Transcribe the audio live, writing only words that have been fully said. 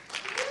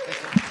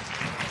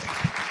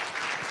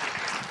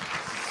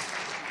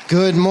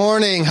Good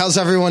morning. How's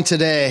everyone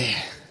today?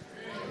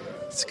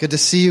 It's good to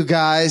see you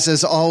guys,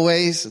 as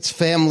always. It's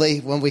family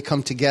when we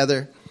come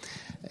together.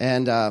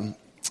 And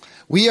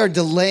we are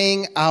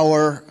delaying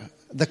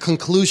the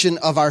conclusion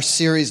of our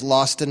series,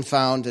 Lost and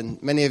Found.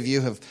 And many of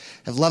you have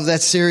loved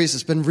that series.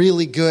 It's been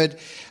really good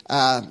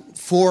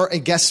for a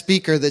guest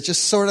speaker that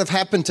just sort of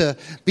happened to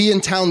be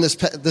in town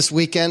this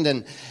weekend.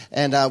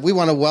 And we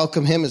want to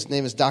welcome him. His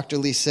name is Dr.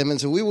 Lee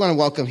Simmons. And we want to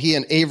welcome he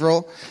and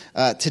Averill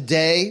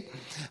today.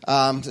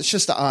 It's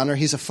just an honor.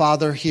 He's a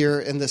father here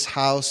in this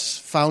house,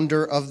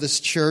 founder of this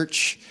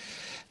church,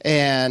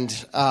 and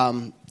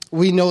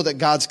we know that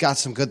God's got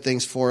some good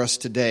things for us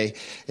today.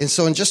 And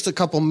so in just a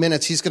couple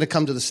minutes, he's going to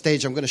come to the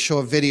stage. I'm going to show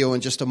a video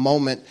in just a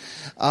moment.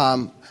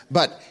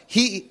 But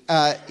he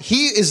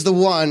is the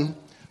one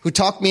who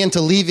talked me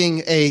into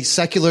leaving a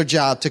secular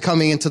job to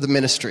coming into the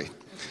ministry.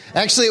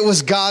 Actually, it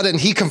was God, and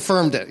he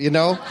confirmed it, you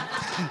know.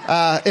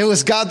 It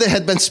was God that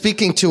had been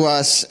speaking to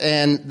us,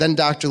 and then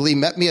Dr. Lee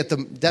met me at the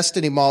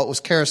Destiny Mall. It was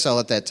Carousel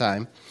at that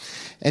time.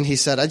 And he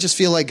said, I just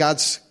feel like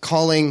God's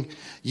calling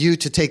you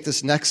to take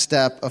this next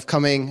step of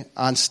coming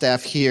on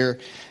staff here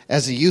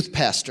as a youth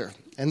pastor.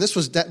 And this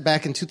was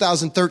back in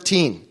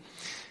 2013.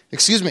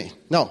 Excuse me.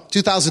 No,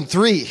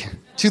 2003.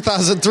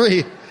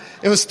 2003.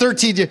 It was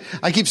 13 years.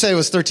 I keep saying it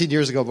was 13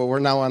 years ago, but we're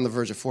now on the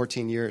verge of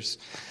 14 years.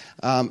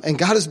 And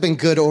God has been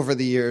good over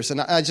the years.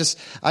 And I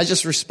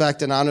just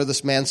respect and honor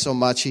this man so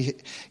much.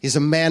 He's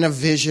a man of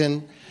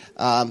vision.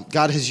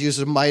 God has used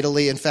him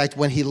mightily. In fact,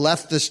 when he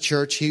left this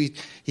church, he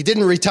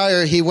didn't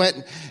retire. He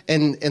went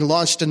and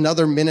launched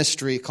another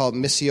ministry called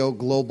Missio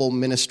Global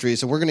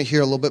Ministries. And we're going to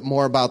hear a little bit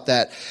more about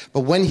that.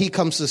 But when he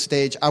comes to the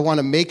stage, I want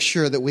to make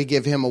sure that we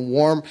give him a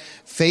warm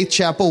Faith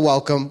Chapel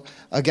welcome.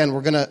 Again,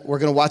 we're going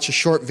to watch a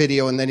short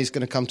video, and then he's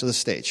going to come to the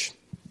stage.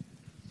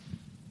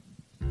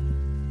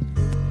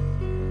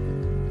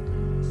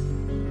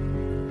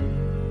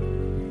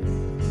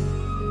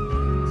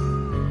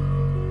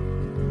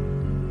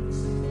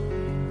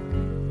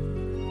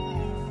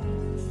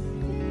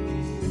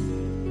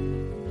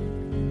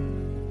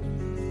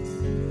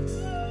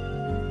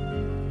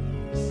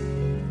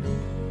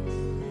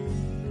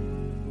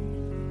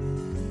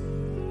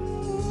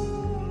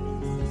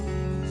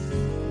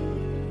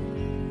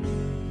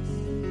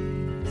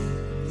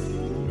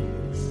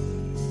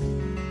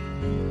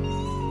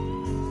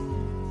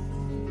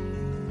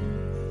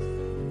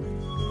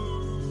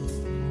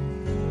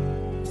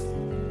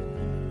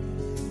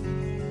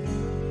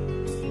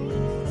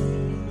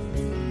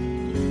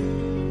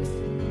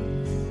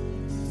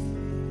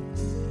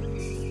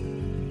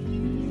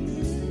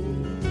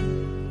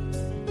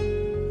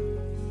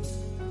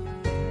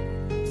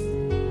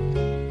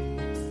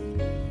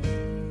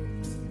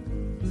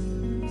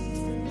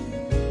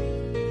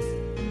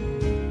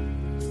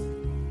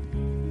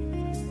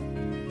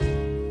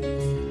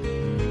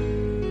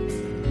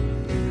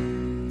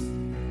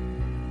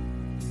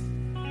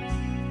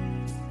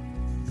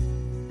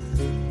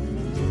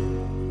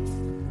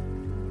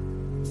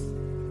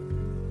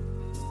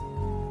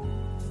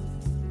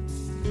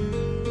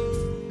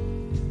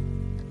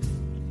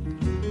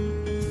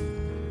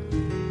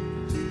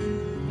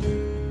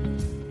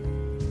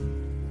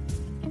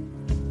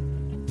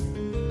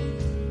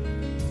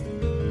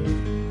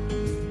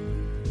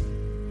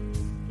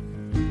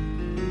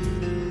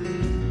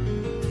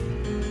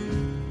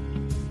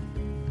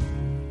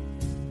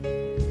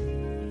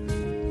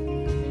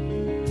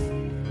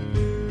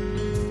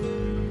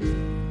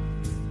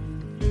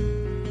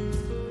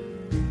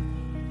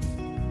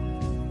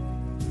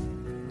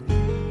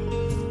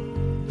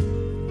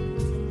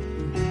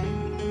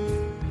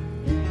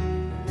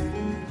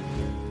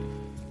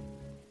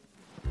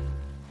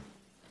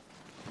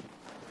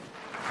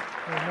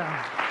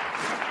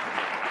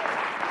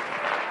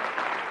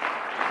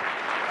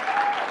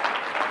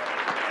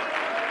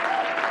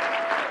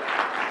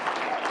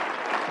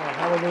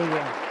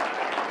 Hallelujah.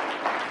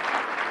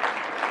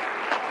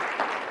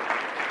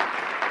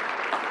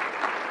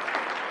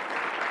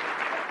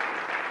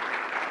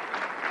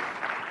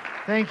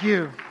 Thank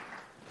you.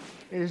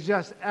 It is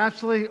just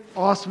absolutely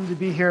awesome to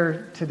be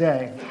here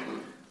today.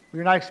 We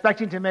were not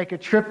expecting to make a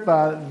trip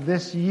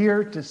this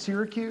year to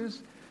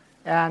Syracuse,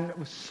 and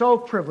was so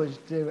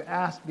privileged to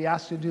be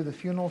asked to do the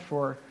funeral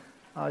for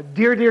a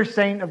dear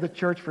saint of the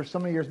church for so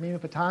many years, Mima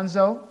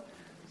Patanzo.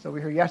 So we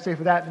were here yesterday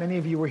for that. Many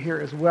of you were here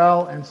as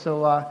well. And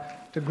so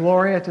to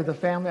Gloria, to the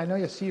family. I know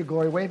you see you,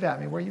 Gloria. Wave at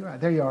me. Where are you at?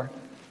 There you are.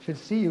 Should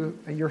see you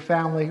and your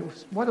family.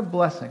 What a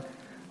blessing.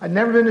 I've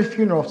never been to a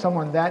funeral of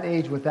someone that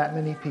age with that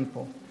many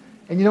people.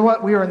 And you know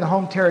what? We were in the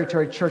home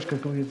territory church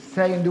because we could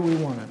say and do what we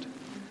wanted.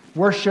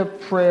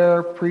 Worship,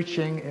 prayer,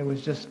 preaching. It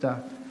was just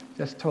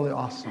totally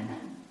awesome.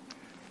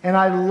 And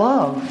I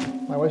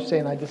love, my wife's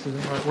saying this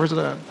isn't right. Where's it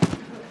at?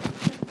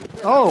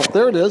 Oh,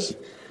 there it is.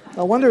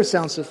 No wonder it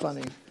sounds so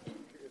funny.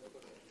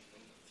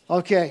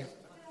 Okay.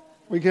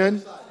 We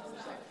good?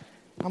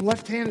 I'm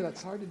left-handed.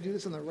 It's hard to do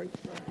this on the right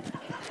side.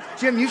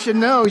 Jim, you should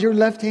know you're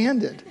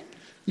left-handed.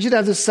 You should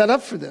have this set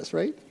up for this,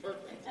 right?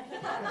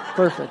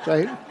 Perfect,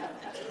 right?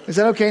 Is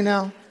that okay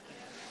now?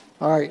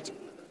 All right.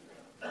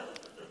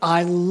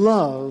 I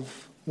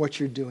love what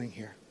you're doing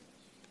here.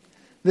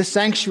 This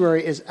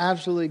sanctuary is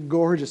absolutely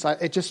gorgeous.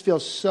 It just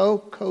feels so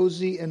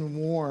cozy and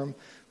warm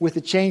with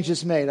the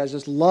changes made. I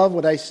just love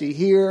what I see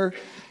here.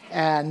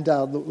 And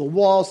the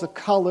walls, the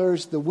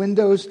colors, the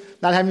windows,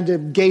 not having to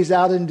gaze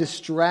out and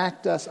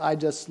distract us. I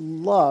just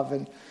love.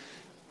 And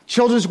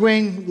children's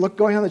wing,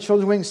 going on the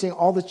children's wing, seeing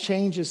all the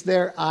changes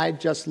there. I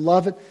just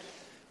love it.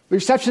 The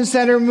reception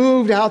center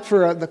moved out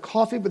for the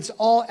coffee, but it's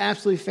all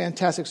absolutely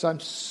fantastic. So I'm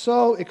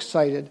so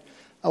excited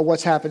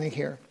what's happening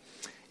here.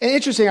 And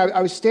interesting,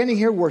 I was standing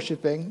here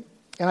worshiping,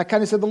 and I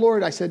kind of said to the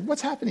Lord, I said,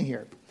 what's happening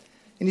here?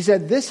 And he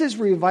said, this is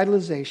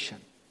revitalization.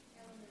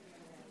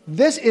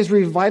 This is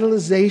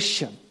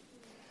revitalization.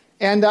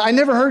 And I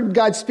never heard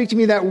God speak to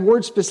me that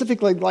word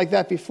specifically like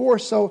that before,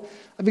 so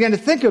I began to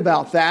think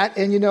about that.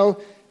 And,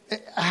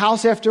 a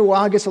house after a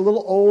while gets a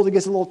little old, it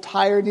gets a little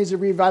tired, needs a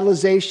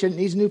revitalization,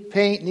 needs new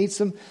paint, needs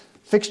some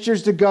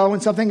fixtures to go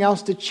and something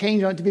else to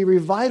change on it, to be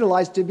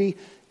revitalized, to be,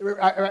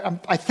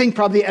 I think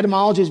probably the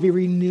etymology is be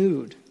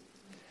renewed.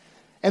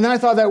 And then I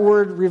thought that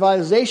word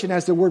revitalization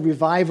has the word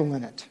revival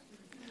in it.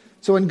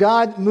 So when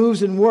God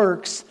moves and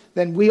works,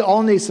 then we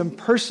all need some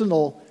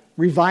personal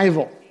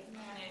revival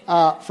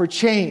for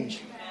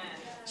change.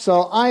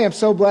 So I am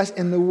so blessed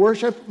in the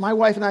worship. My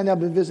wife and I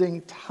have been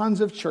visiting tons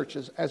of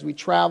churches as we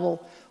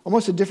travel,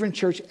 almost a different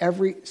church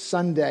every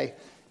Sunday,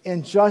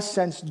 and just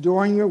sense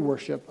during your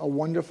worship a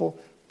wonderful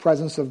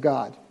presence of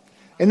God.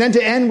 And then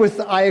to end with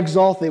I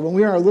Exalt Thee, when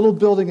we were in our little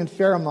building in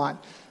Fairmont,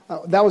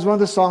 that was one of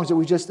the songs that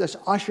we just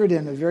ushered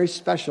in, a very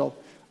special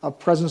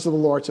presence of the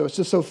Lord. So it's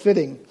just so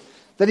fitting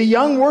that a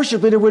young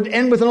worship leader would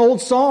end with an old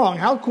song.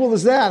 How cool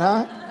is that,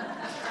 huh?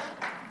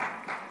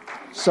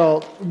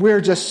 So we're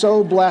just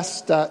so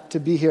blessed to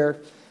be here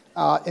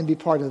and be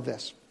part of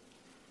this.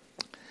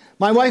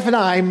 My wife and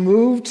I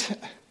moved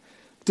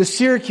to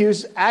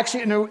Syracuse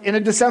actually in a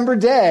December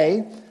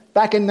day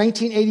back in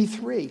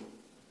 1983.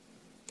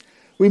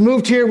 We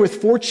moved here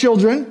with 4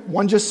 children,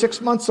 one just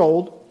 6 months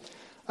old,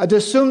 to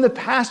assume the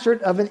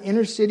pastorate of an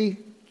inner city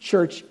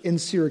church in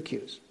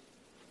Syracuse.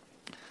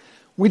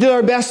 We did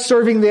our best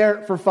serving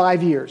there for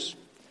 5 years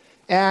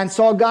and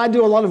saw God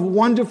do a lot of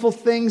wonderful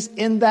things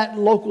in that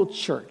local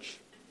church.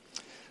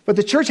 But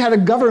the church had a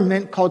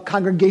government called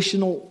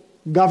congregational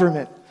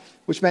government,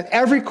 which meant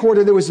every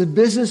quarter there was a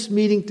business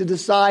meeting to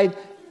decide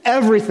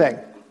everything.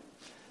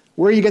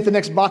 Where you get the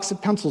next box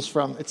of pencils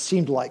from, it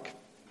seemed like.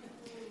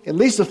 At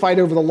least a fight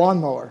over the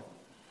lawnmower.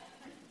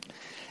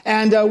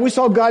 And we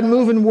saw God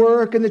move and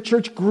work, and the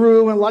church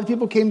grew, and a lot of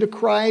people came to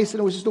Christ,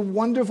 and it was just a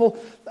wonderful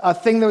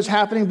thing that was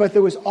happening, but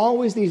there was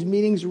always these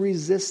meetings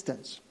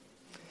resistance.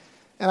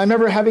 And I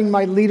remember having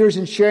my leaders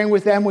and sharing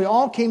with them. We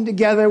all came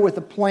together with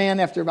a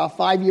plan after about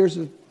 5 years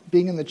of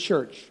being in the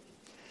church.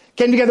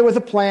 Came together with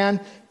a plan,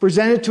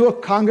 presented to a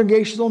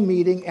congregational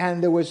meeting,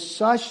 and there was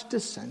such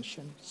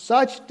dissension,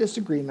 such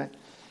disagreement,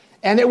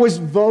 and it was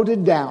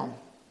voted down.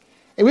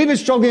 And we've been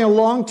struggling a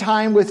long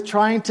time with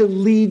trying to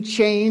lead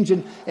change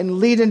and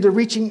lead into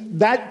reaching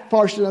that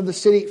portion of the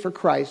city for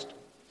Christ.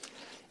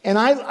 And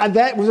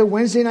that was a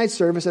Wednesday night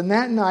service, and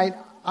that night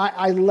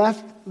I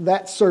left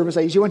that service.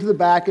 I usually went to the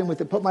back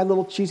and put my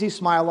little cheesy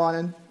smile on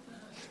and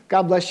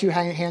God bless you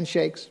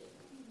handshakes.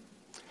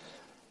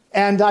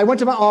 And I went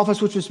to my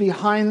office, which was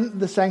behind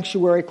the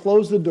sanctuary,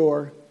 closed the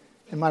door,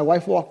 and my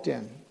wife walked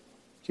in.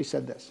 She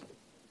said this: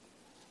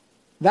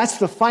 "That's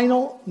the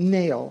final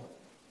nail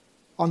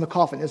on the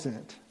coffin, isn't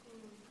it?"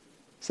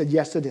 I said,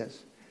 "Yes, it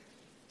is."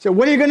 So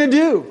what are you going to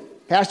do?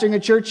 Pastoring a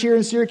church here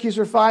in Syracuse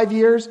for 5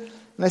 years.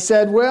 And I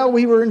said, well,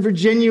 we were in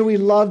Virginia. We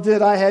loved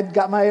it. I had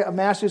got my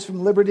master's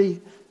from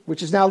Liberty,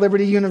 which is now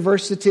Liberty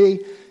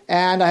University.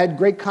 And I had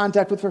great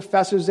contact with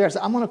professors there. I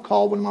said, I'm going to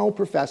call one of my old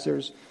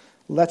professors.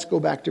 Let's go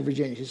back to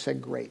Virginia. She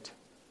said, great.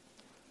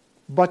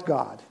 But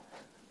God.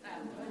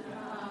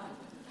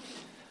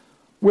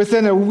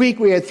 Within a week,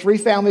 we had 3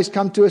 families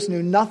come to us,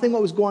 knew nothing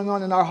what was going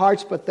on in our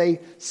hearts, but they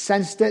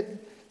sensed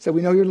it, said,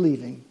 we know you're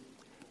leaving.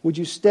 Would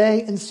you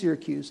stay in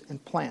Syracuse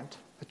and plant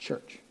a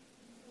church?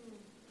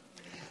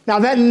 Now,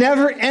 that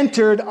never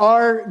entered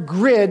our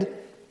grid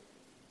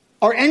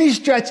or any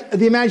stretch of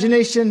the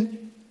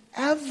imagination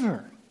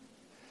ever.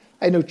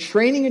 I had no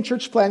training in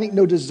church planting,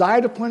 no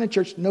desire to plant a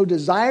church, no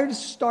desire to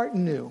start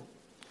new.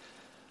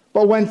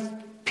 But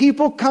when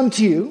people come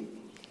to you,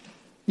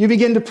 you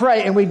begin to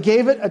pray, and we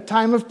gave it a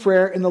time of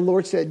prayer, and the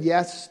Lord said,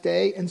 yes,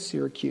 stay in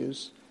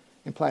Syracuse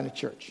and plant a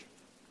church.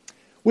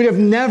 We'd have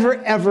never,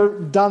 ever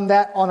done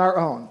that on our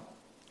own,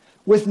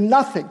 with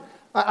nothing.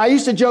 I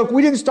used to joke,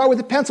 we didn't start with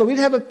a pencil. We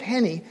didn't have a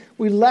penny.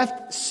 We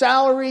left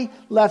salary,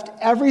 left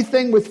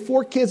everything with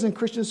 4 kids in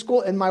Christian school,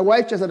 and my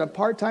wife just had a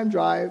part-time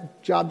job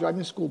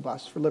driving a school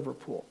bus for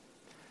Liverpool.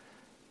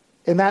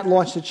 And that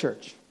launched the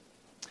church.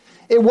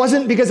 It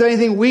wasn't because of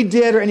anything we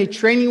did or any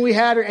training we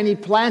had or any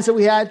plans that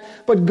we had,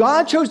 but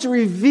God chose to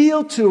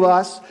reveal to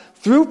us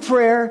through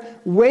prayer,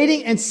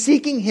 waiting and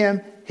seeking Him,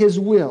 His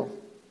will.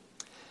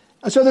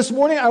 And so this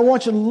morning I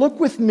want you to look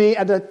with me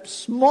at a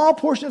small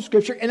portion of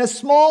Scripture in a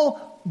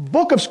small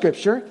book of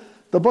Scripture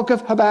the book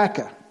of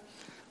Habakkuk.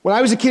 When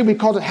I was a kid, we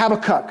called it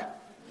Habakkuk.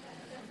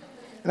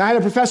 And I had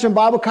a professor in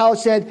Bible college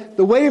said,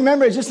 the way to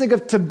remember it is just think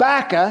of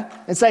tobacco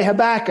and say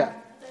Habakkuk.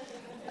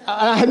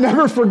 I have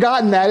never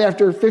forgotten that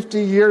after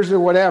 50 years or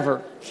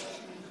whatever.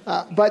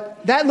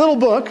 But that little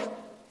book,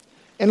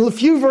 and a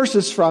few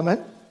verses from it,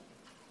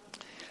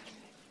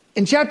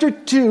 in chapter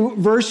 2,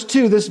 verse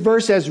 2, this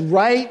verse says,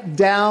 write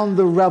down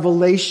the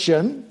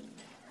revelation,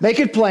 make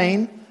it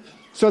plain,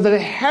 so that a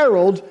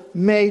herald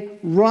may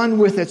run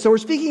with it. So we're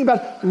speaking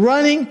about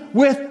running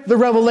with the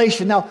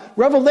revelation. Now,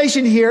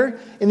 revelation here,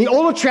 in the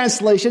older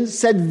translation,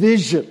 said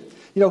vision.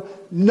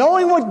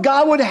 Knowing what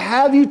God would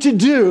have you to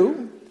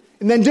do,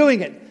 and then doing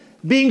it.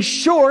 Being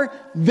sure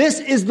this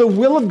is the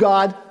will of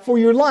God for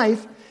your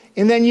life,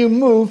 and then you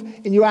move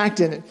and you act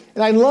in it.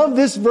 And I love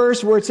this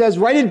verse where it says,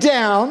 write it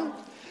down,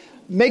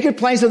 make it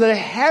plain so that a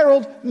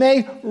herald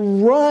may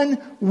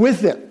run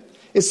with it.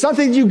 It's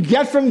something you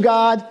get from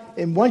God,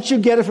 and once you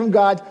get it from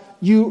God,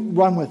 you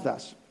run with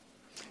us.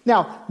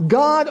 Now,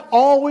 God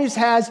always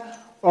has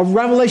a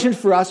revelation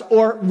for us,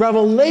 or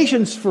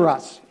revelations for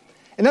us.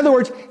 In other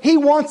words, He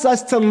wants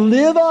us to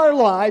live our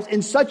lives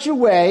in such a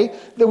way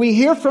that we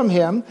hear from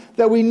Him,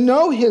 that we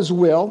know His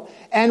will,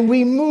 and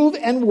we move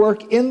and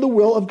work in the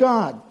will of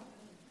God.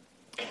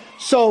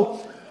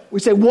 So, we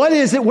say, what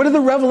is it? What are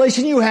the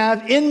revelation you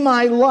have in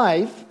my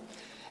life?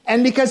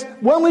 And because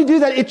when we do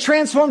that, it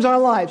transforms our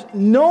lives.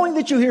 Knowing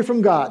that you hear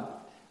from God,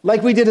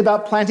 like we did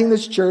about planting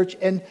this church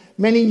and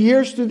many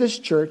years through this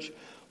church,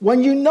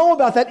 when you know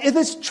about that, it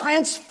is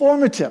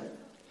transformative.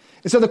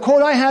 And so the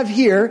quote I have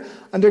here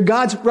under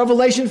God's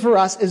revelation for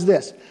us is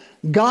this: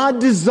 God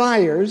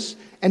desires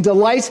and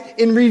delights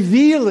in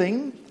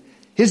revealing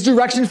His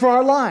direction for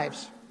our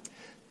lives.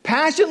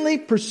 Passionately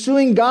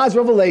pursuing God's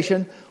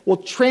revelation will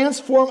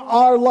transform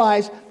our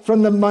lives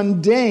from the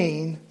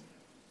mundane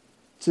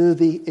to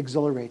the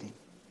exhilarating.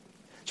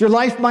 Is your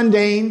life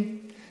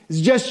mundane? It's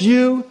just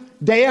you,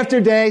 day after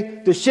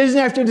day, decision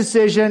after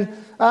decision.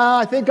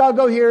 I think I'll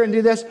go here and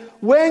do this.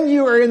 When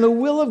you are in the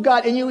will of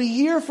God and you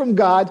hear from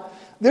God,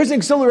 there's an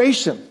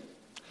exhilaration.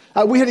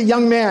 We had a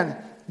young man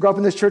grow up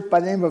in this church by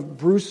the name of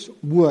Bruce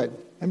Wood.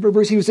 Remember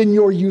Bruce? He was in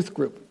your youth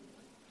group.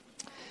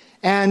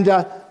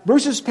 And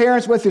Bruce's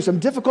parents went through some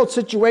difficult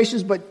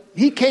situations, but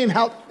he came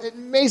out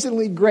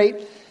amazingly great.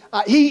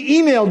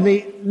 He emailed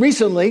me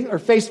recently, or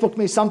Facebooked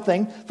me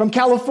something, from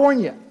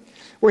California,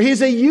 where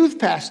he's a youth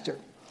pastor.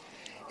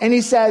 And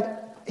he said,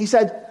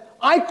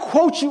 I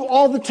quote you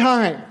all the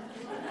time.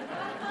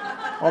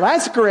 Well,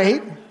 that's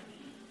great.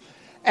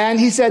 And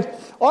he said,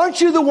 aren't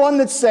you the one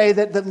that say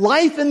that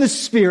life in the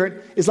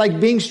Spirit is like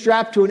being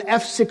strapped to an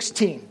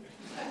F-16?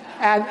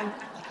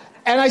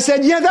 And I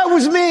said, yeah, that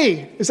was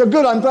me. He said,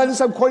 good, I'm glad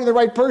I'm quoting the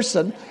right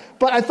person.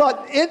 But I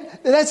thought,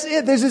 that's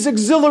it. There's this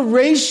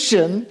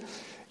exhilaration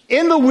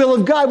in the will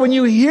of God when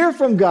you hear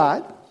from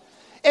God.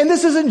 And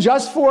this isn't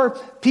just for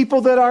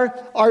people that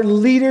are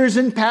leaders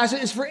and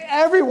pastors. It's for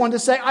everyone to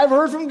say, I've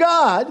heard from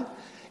God,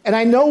 and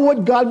I know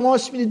what God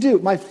wants me to do.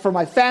 For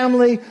my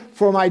family,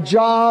 for my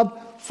job,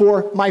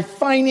 for my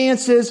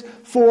finances,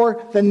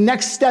 for the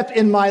next step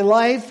in my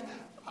life,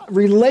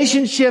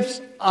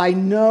 relationships, I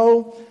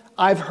know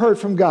I've heard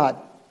from God.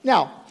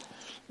 Now,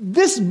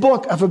 this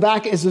book of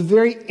Habakkuk is a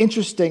very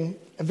interesting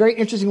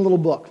little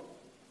book.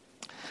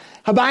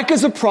 Habakkuk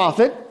is a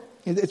prophet.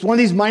 It's one of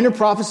these minor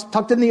prophets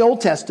tucked in the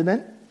Old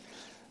Testament.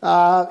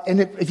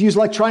 And if you use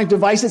electronic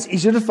devices, it's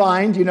easier to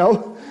find,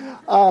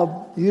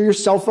 your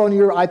cell phone,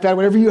 your iPad,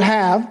 whatever you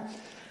have.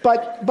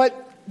 But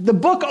the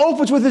book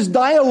opens with this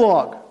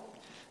dialogue.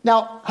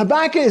 Now,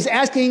 Habakkuk is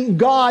asking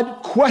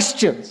God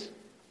questions.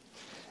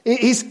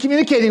 He's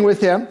communicating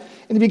with him,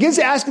 and he begins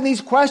asking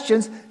these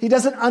questions he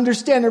doesn't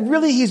understand, and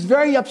really he's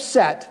very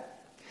upset.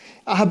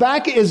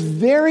 Habakkuk is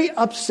very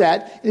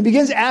upset, and he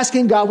begins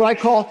asking God what I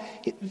call,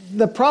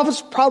 the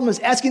prophet's problem is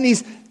asking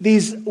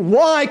these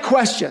why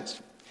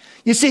questions.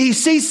 You see, he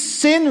sees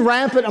sin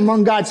rampant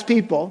among God's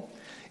people,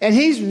 and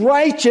he's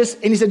righteous,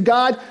 and he said,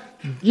 God,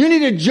 you need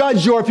to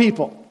judge your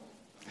people.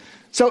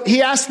 So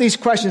he asks these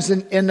questions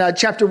in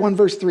chapter 1,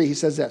 verse 3. He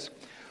says this.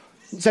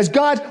 He says,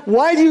 God,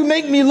 why do you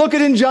make me look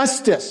at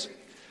injustice?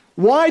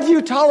 Why do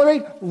you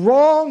tolerate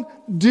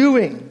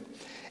wrongdoing?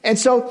 And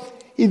so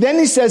he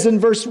says in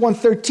verse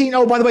 113,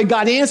 oh, by the way,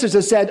 God answers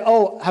and said,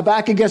 oh,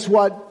 Habakkuk, guess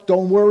what?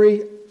 Don't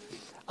worry.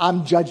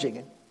 I'm judging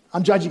it.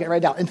 I'm judging it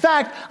right now. In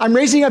fact, I'm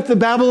raising up the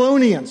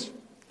Babylonians,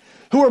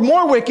 who are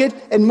more wicked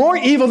and more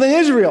evil than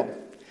Israel.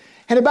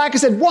 And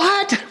Habakkuk said,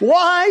 what?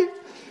 Why?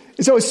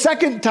 And so a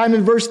second time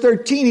in verse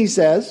 13, he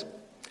says,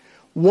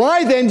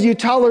 why then do you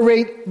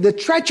tolerate the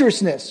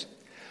treacherousness?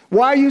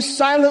 Why are you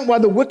silent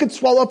while the wicked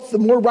swallow up the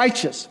more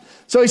righteous?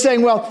 So he's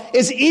saying, well,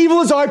 as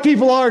evil as our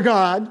people are,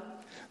 God,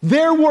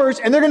 they're worse,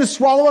 and they're going to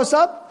swallow us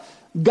up?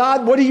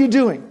 God, what are you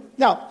doing?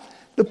 Now,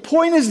 the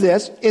point is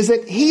this, is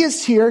that he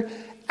is here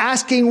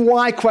asking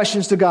why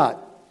questions to God.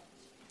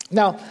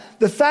 Now,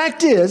 the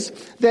fact is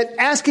that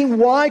asking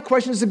why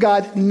questions to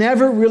God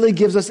never really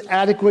gives us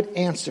adequate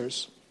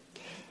answers.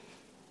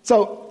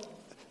 So,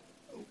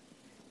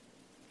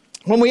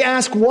 when we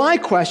ask why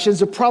questions,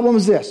 the problem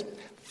is this.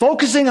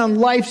 Focusing on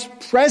life's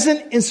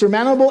present,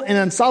 insurmountable, and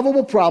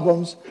unsolvable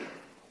problems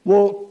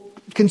will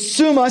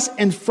consume us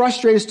and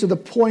frustrate us to the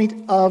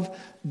point of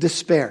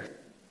despair.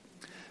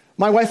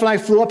 My wife and I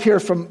flew up here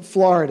from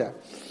Florida.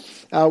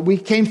 We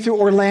came through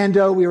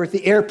Orlando. We were at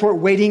the airport,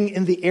 waiting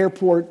in the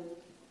airport.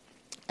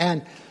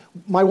 And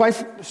my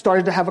wife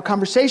started to have a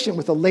conversation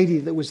with a lady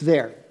that was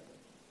there.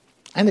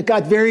 And it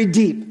got very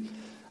deep.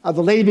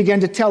 The lady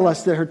began to tell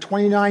us that her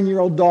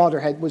 29-year-old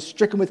daughter was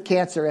stricken with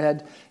cancer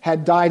and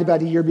had died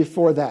about a year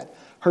before that.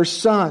 Her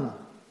son,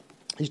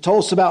 he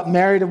told us about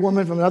married a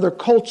woman from another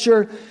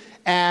culture,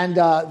 and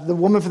the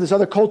woman from this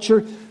other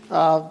culture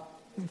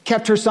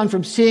kept her son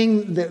from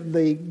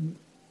seeing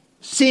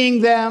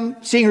seeing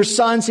her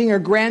son, seeing her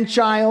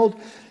grandchild,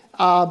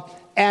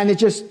 and it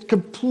just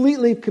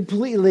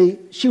completely,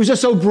 she was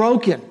just so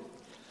broken.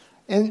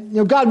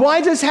 And, God,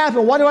 why does this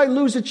happen? Why do I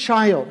lose a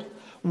child?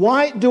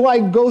 Why do I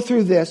go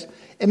through this?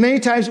 And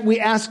many times we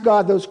ask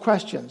God those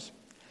questions.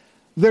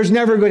 There's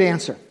never a good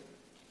answer.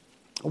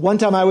 One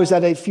time I was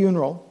at a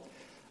funeral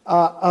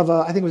of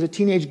I think it was a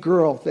teenage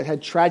girl that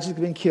had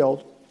tragically been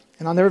killed.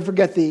 And I'll never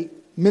forget the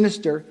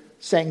minister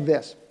saying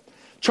this,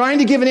 trying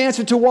to give an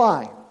answer to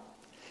why.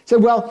 He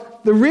said,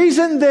 well, the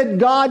reason that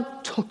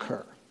God took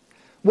her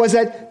was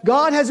that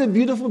God has a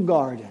beautiful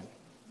garden.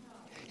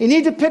 You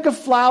need to pick a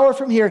flower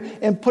from here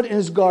and put it in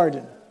his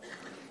garden.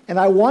 And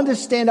I wanted to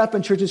stand up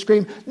in church and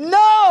scream,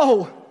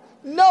 no,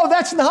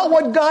 that's not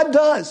what God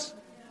does.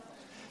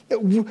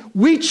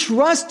 We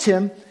trust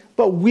him,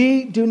 but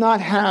we do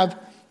not have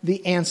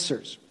the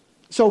answers.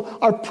 So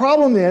our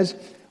problem is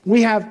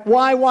we have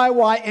why,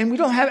 and we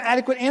don't have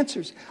adequate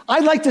answers.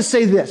 I'd like to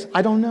say this,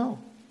 I don't know.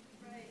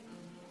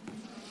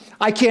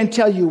 I can't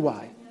tell you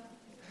why.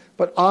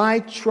 But I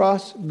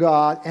trust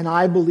God and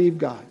I believe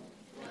God.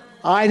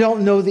 I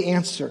don't know the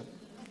answer.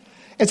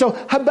 And so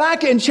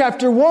Habakkuk in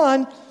chapter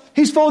 1,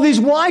 he's full of these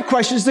why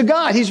questions to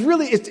God.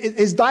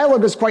 His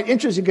dialogue is quite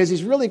interesting because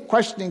he's really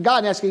questioning God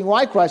and asking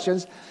why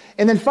questions.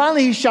 And then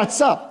finally he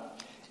shuts up.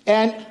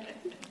 And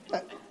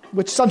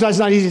which sometimes is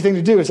not an easy thing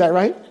to do, is that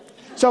right?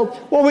 So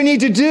what we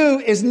need to do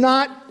is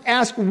not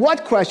ask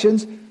what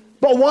questions,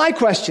 but why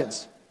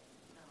questions.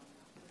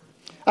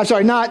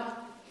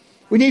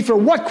 We need for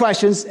what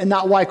questions and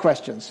not why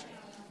questions.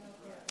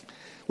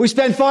 We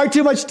spend far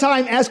too much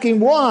time asking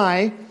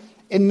why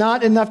and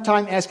not enough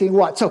time asking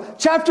what. So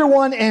chapter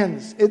 1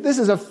 ends. This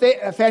is a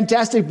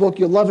fantastic book.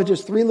 You'll love it.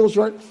 Just 3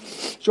 little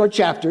short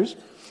chapters.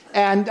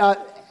 And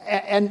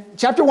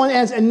chapter 1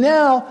 ends. And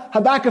now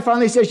Habakkuk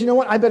finally says, you know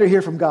what? I better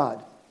hear from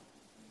God.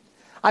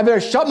 I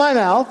better shut my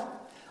mouth.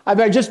 I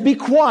better just be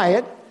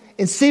quiet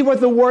and see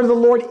what the word of the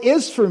Lord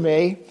is for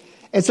me.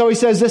 And so he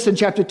says this in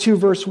chapter 2,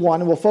 verse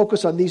 1. And we'll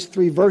focus on these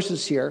 3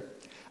 verses here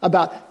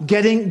about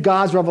getting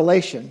God's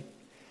revelation.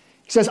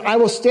 He says, I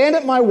will stand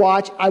at my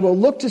watch. I will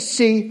look to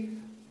see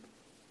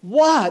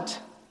what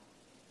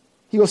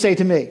he will say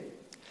to me.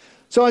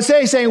 So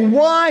instead of saying,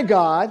 why,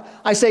 God?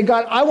 I say,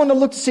 God, I want to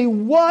look to see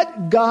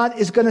what God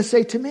is going to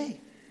say to me.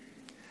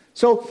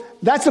 So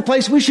that's the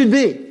place we should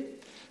be.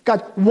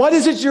 God, what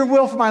is it your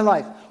will for my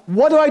life?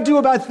 What do I do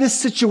about this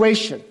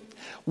situation?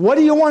 What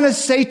do you want to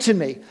say to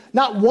me?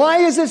 Not why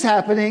is this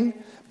happening,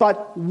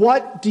 but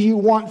what do you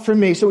want from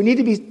me? So we need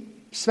to be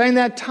spending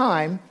that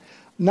time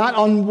not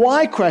on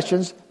why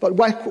questions, but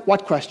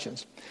what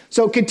questions.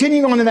 So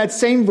continuing on in that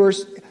same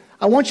verse,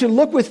 I want you to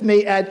look with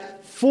me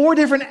at 4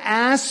 different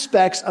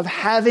aspects of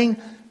having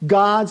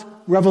God's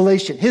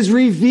revelation, his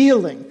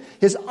revealing,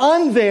 his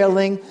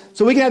unveiling,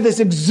 so we can have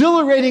this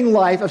exhilarating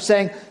life of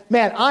saying,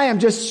 man, I am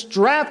just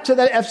strapped to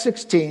that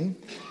F-16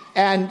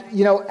 and,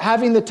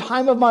 having the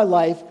time of my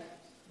life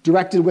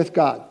directed with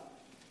God.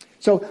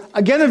 So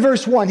again in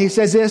verse 1, he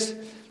says this,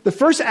 the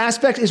first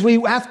aspect is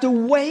we have to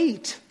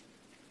wait.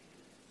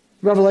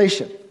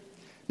 Revelation.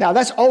 Now,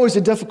 that's always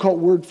a difficult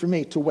word for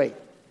me, to wait.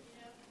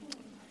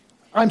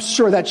 I'm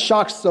sure that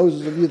shocks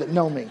those of you that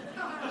know me.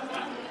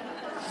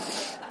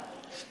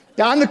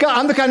 Now, I'm the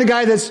kind of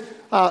guy that's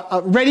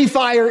ready,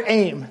 fire,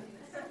 aim.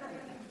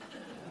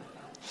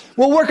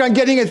 We'll work on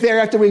getting it there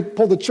after we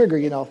pull the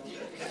trigger,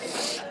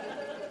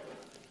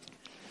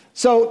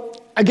 So,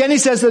 again, he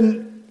says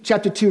in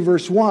chapter 2,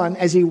 verse 1,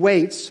 as he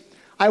waits,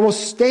 I will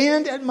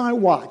stand at my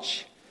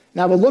watch,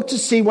 and I will look to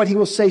see what he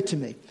will say to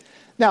me.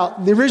 Now,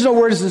 the original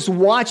word is this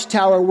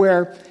watchtower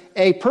where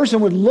a person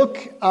would look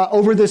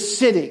over the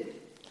city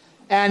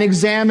and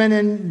examine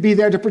and be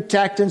there to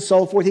protect and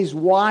so forth. He's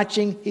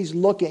watching, he's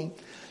looking.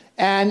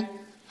 And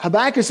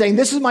Habakkuk is saying,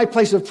 this is my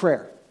place of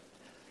prayer.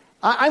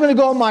 I'm going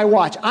to go on my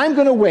watch. I'm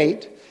going to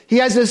wait. He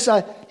has this,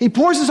 he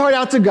pours his heart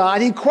out to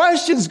God. He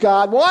questions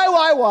God.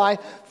 Why?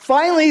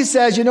 Finally, he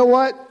says, you know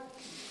what?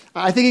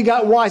 I think he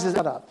got wise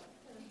up.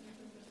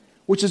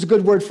 Which is a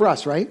good word for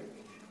us, right?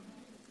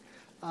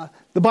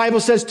 The Bible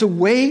says to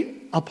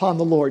wait upon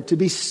the Lord, to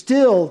be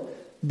still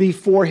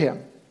before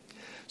him.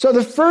 So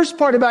the first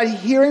part about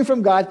hearing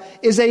from God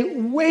is a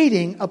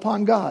waiting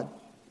upon God.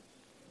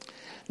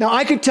 Now,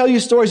 I could tell you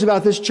stories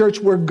about this church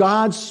where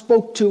God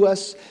spoke to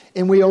us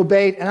and we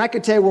obeyed, and I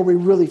could tell you where we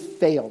really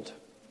failed.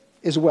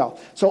 as well.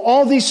 So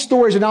all these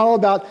stories are not all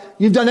about,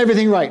 you've done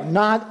everything right.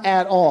 Not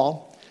at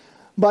all.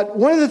 But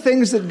one of the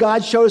things that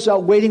God showed us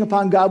about waiting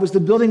upon God was the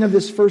building of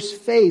this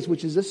first phase,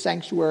 which is the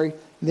sanctuary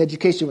and the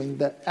education wing.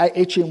 The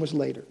atrium was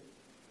later.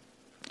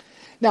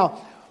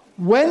 Now,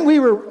 when we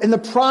were in the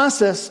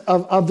process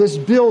of this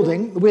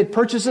building, we had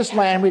purchased this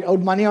land. We'd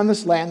owed money on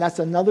this land. That's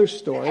another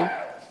story.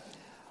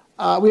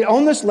 We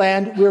owned this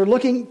land. We were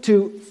looking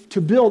to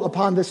build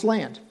upon this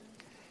land.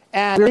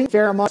 And we were in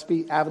Fairmont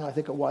Avenue, I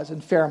think it was,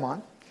 in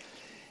Fairmont.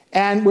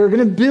 And we were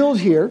going to build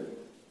here.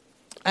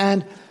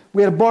 And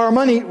we had to borrow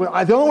money.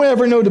 The only way I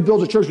ever knew to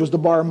build a church was to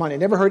borrow money. I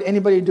never heard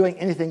anybody doing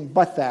anything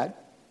but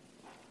that,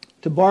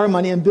 to borrow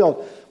money and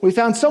build. We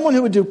found someone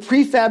who would do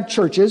prefab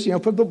churches,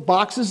 put the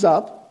boxes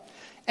up,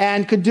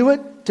 and could do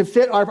it to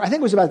fit I think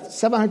it was about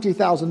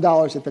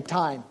 $750,000 at the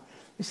time.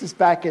 This is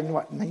back in,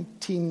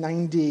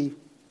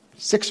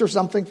 1996 or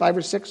something, 5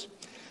 or 6.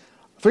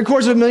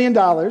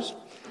 $750,000.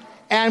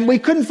 And we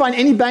couldn't find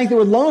any bank that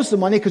would loan us the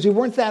money because we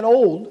weren't that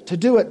old to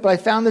do it. But I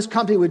found this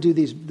company would do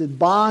the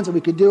bonds, and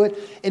we could do it.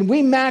 And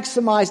we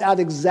maximized out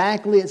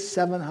exactly at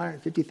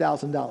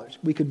 $750,000.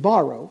 We could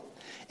borrow,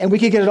 and we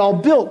could get it all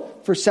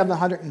built for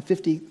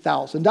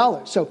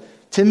 $750,000. So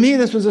to me,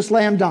 this was a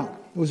slam dunk.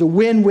 It was a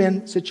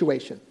win-win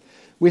situation.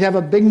 We'd have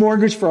a big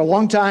mortgage for a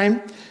long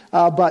time,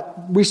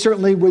 but we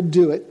certainly would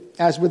do it.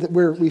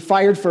 We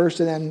fired first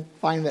and then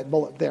find that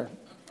bullet there.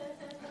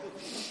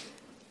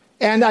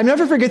 And I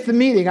never forget the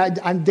meeting.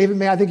 I'm David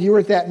May. I think you were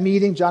at that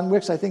meeting. John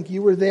Wicks, I think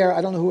you were there. I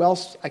don't know who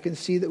else I can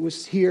see that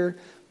was here.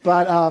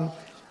 But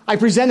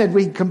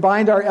we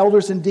combined our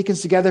elders and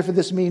deacons together for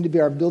this meeting to be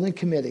our building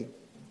committee.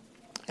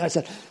 And I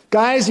said,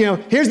 guys,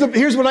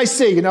 here's what I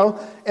see,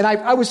 And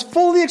I was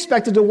fully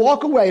expected to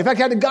walk away. In fact,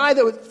 I had a guy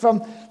that was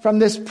from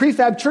this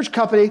prefab church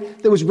company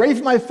that was ready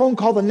for my phone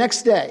call the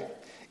next day.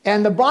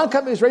 And the bond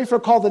company was ready for a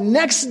call the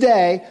next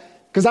day,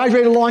 because I was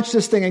ready to launch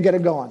this thing and get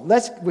it going.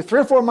 With 3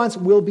 or 4 months,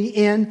 we'll be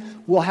in.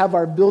 We'll have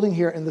our building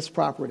here in this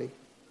property.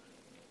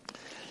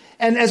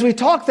 And as we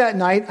talked that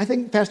night, I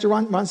think Pastor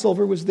Ron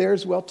Silver was there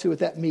as well, too, at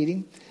that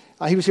meeting.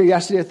 He was here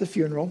yesterday at the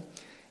funeral.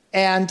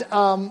 And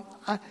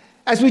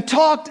as we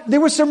talked,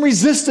 there was some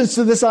resistance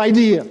to this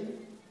idea.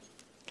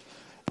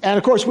 And,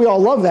 of course, we all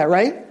love that,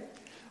 right?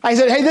 I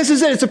said, hey, this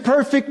is it. It's a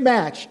perfect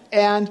match.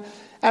 And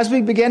as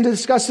we began to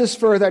discuss this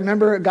further, I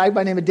remember a guy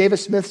by the name of David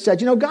Smith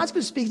said, God's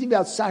been speaking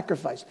about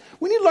sacrifice.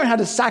 We need to learn how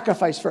to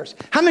sacrifice first.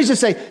 How many just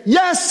say,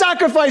 yes,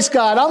 sacrifice,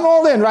 God. I'm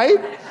all in, right?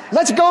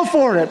 Let's go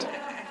for it.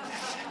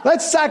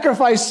 Let's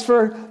sacrifice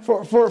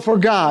for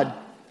God.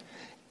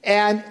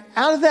 And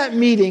out of that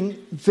meeting,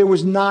 there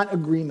was not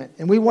agreement.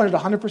 And we wanted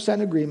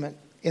 100% agreement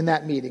in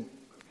that meeting.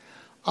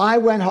 I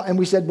went home and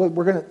we said,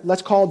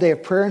 let's call a day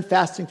of prayer and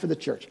fasting for the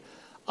church.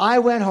 I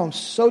went home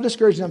so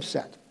discouraged and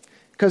upset,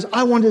 because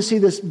I wanted to see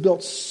this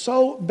built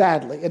so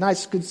badly, and I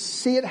could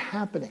see it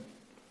happening.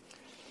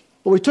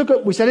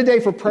 But we set a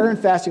day for prayer and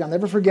fasting. I'll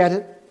never forget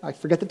it. I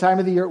forget the time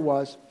of the year it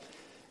was.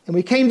 And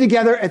we came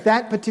together at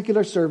that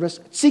particular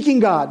service, seeking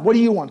God. What do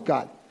you want,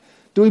 God?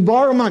 Do we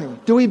borrow money?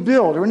 Do we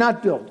build or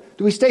not build?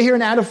 Do we stay here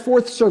and add a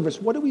 4th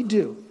service? What do we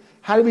do?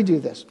 How do we do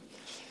this?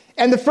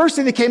 And the first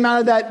thing that came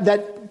out of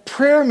that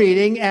prayer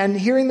meeting and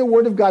hearing the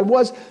word of God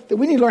was that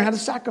we need to learn how to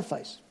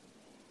sacrifice.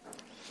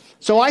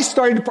 So I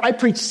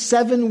preached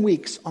 7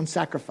 weeks on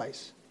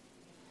sacrifice.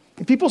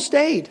 And people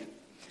stayed.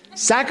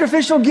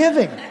 Sacrificial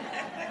giving.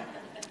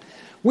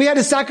 We had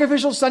a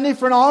sacrificial Sunday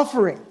for an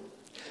offering.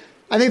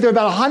 I think there were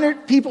about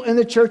 100 people in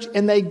the church,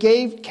 and they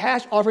gave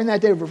cash offering that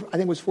day. I think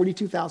it was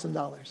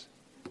 $42,000.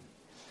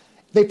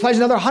 They pledged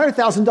another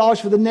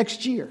 $100,000 for the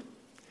next year.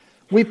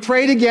 We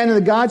prayed again,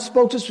 and God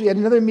spoke to us. We had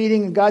another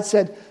meeting, and God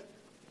said,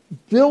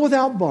 build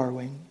without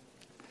borrowing,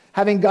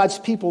 having God's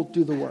people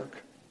do the work.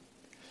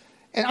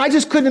 And I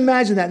just couldn't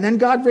imagine that. And then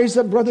God raised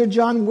up Brother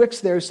John Wicks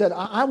there and said,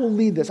 I will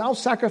lead this. I'll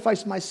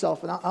sacrifice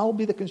myself, and I'll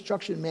be the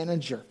construction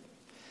manager.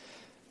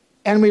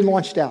 And we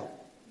launched out.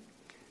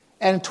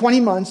 And in 20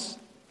 months,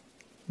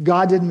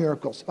 God did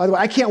miracles. By the way,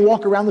 I can't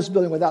walk around this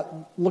building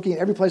without looking at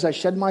every place I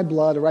shed my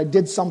blood or I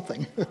did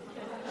something.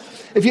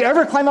 If you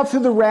ever climb up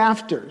through the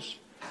rafters,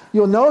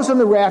 you'll notice on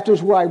the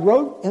rafters where I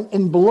wrote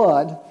in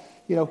blood,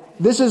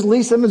 this is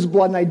Lee Simmons'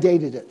 blood, and I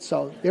dated it.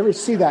 So you ever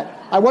see that?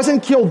 I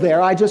wasn't killed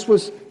there. I just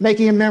was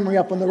making a memory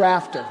up on the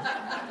rafter.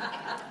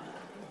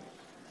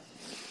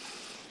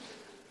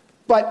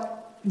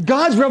 But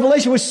God's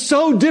revelation was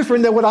so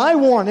different than what I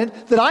wanted,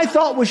 that I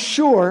thought was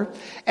sure.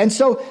 And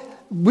so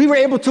we were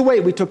able to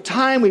wait. We took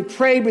time. We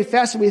prayed. We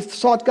fasted. We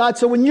sought God.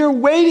 So when you're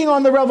waiting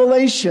on the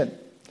revelation,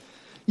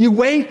 you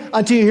wait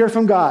until you hear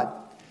from God.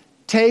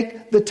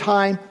 Take the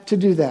time to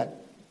do that.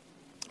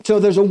 So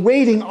there's a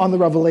waiting on the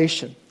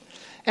revelation.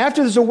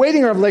 After there's a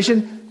waiting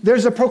revelation,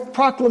 there's a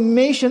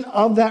proclamation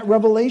of that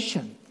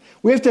revelation.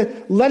 We have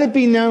to let it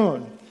be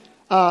known.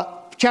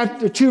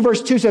 Chapter 2,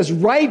 verse 2 says,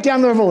 write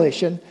down the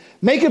revelation,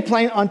 make it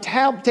plain on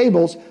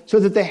tables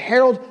so that the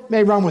herald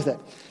may run with it.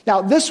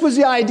 Now, this was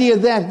the idea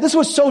then. This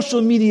was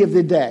social media of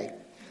the day.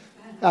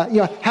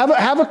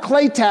 Have a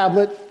clay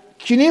tablet,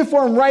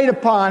 cuneiform write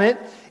upon it,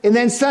 and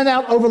then sent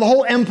out over the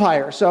whole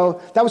empire.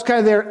 So that was kind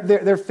of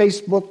their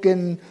Facebook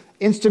and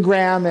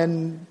Instagram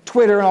and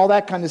Twitter and all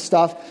that kind of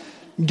stuff.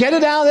 Get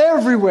it out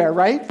everywhere,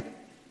 right?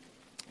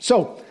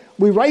 So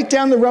we write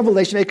down the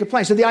revelation, make it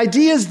plain. So the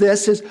idea is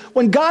this, is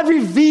when God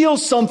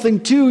reveals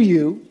something to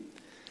you,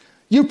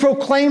 you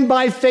proclaim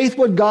by faith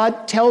what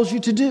God tells you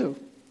to do.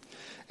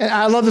 And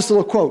I love this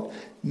little quote.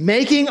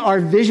 Making our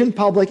vision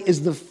public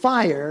is the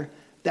fire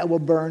that will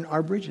burn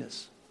our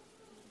bridges.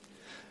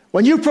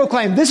 When you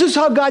proclaim, this is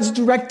how God's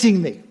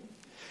directing me.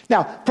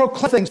 Now,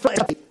 proclaim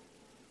things.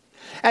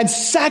 And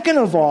second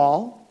of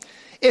all,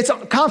 it's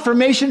a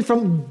confirmation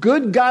from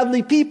good,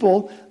 godly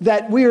people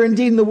that we are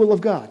indeed in the will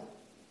of God.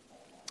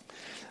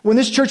 When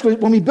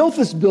we built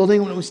this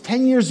building, when it was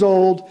 10 years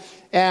old,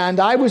 and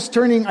I was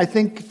turning, I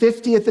think,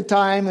 50 at the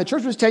time, the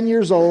church was 10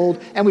 years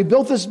old, and we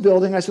built this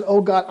building. I said,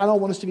 oh God, I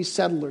don't want us to be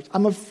settlers.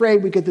 I'm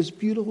afraid we get this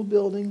beautiful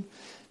building.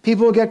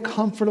 People will get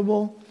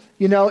comfortable,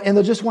 and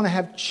they'll just want to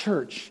have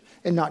church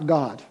and not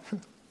God.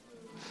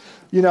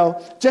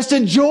 Just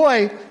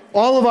enjoy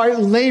all of our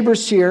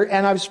labors here.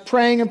 And I was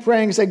praying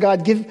and said,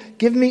 God,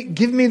 give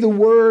me the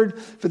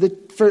word for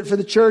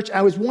the church.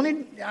 I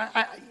wasn't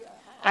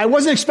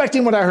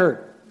expecting what I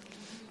heard.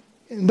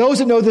 And those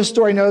that know this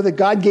story know that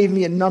God gave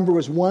me a number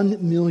was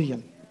 1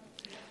 million.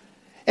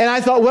 And I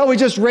thought, well, we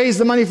just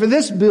raised the money for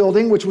this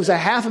building, which was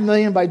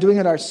 $500,000 by doing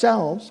it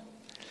ourselves.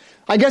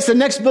 I guess the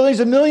next building is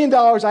 $1 million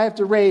I have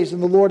to raise.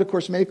 And the Lord, of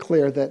course, made it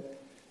clear that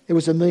it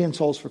was 1 million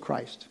souls for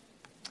Christ.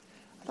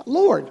 I thought,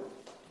 Lord,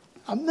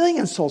 1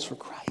 million souls for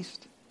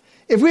Christ.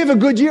 If we have a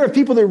good year of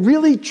people that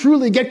really,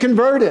 truly get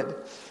converted,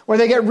 or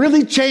they get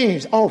really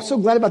changed. Oh, so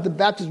glad about the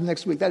baptism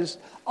next week. That is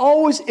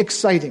always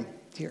exciting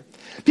to hear.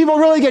 People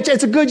really get,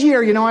 it's a good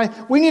year,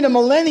 we need a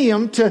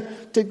millennium to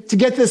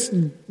get this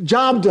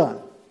job done.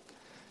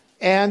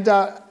 And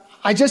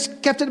I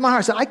just kept it in my heart.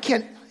 I said, I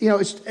can't,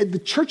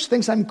 the church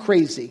thinks I'm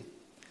crazy,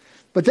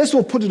 but this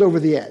will put it over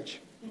the edge.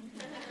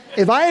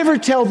 If I ever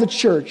tell the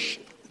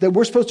church that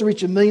we're supposed to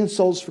reach 1 million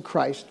souls for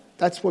Christ,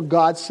 that's what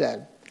God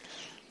said,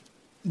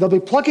 they'll be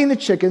plucking the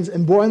chickens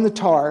and boiling the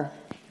tar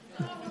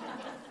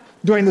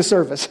during the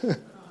service.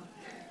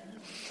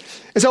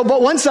 And so,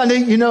 but one Sunday,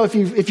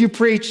 if you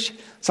preach,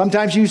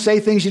 sometimes you say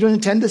things you don't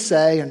intend to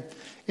say. And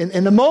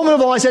in the moment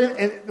of all, I said,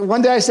 and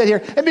one day I said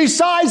here, and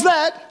besides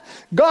that,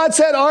 God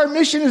said our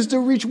mission is to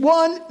reach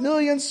 1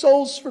 million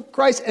souls for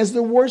Christ. As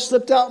the word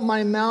slipped out of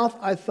my mouth,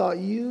 I thought,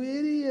 you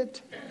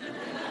idiot.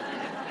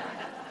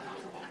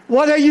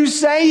 What are you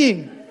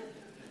saying?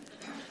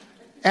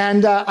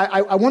 And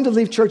I wanted to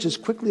leave church as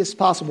quickly as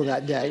possible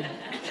that day.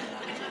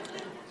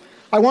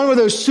 I wanted one of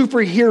those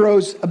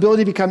superheroes'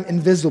 ability to become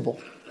invisible.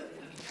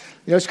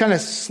 It's kind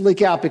of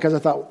sleek out because I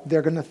thought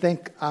they're going to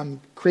think I'm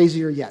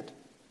crazier yet.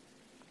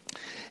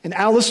 And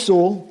Alice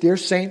Sewell, dear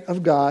saint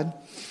of God,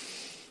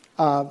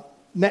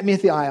 met me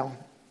at the aisle.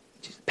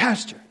 She said,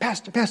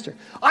 Pastor,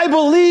 I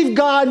believe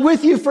God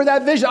with you for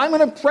that vision. I'm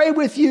going to pray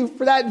with you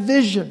for that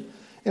vision. And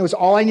it was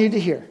all I needed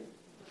to hear,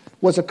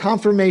 was a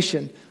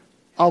confirmation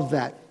of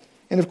that.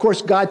 And of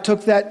course, God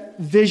took that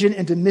vision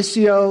into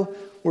Missio.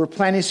 We're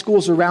planting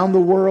schools around the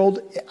world.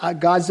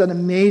 God's done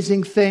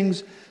amazing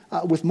things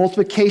with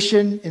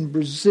multiplication in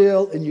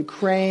Brazil, in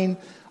Ukraine,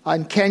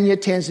 in Kenya,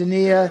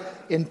 Tanzania,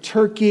 in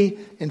Turkey,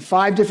 in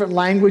 5 different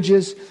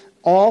languages,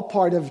 all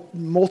part of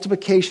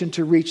multiplication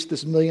to reach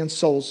this 1 million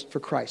souls for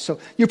Christ. So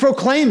you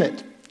proclaim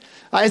it.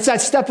 It's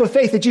that step of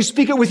faith that you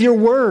speak it with your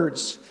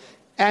words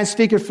and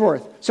speak it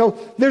forth. So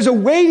there's a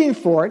waiting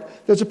for it.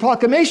 There's a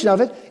proclamation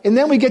of it. And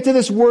then we get to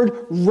this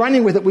word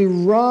running with it. We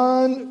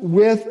run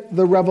with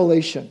the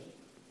revelation.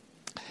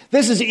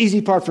 This is the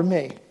easy part for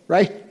me,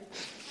 right?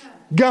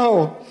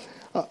 Go.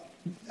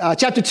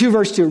 Chapter 2,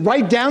 verse 2.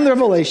 Write down the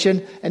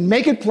revelation and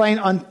make it plain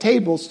on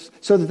tables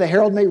so that the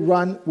herald may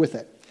run with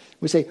it.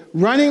 We say,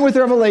 running with the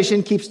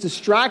revelation keeps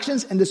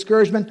distractions and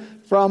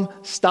discouragement from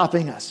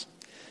stopping us.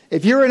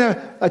 If you're in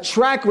a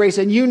track race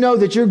and you know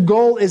that your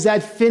goal is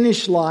that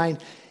finish line,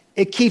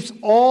 it keeps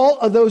all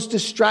of those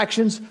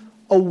distractions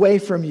away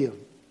from you.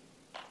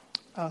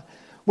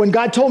 When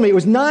God told me, it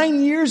was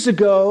 9 years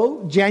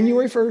ago,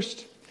 January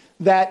 1st,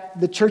 that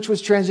the church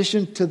was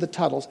transitioned to the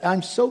Tuttles.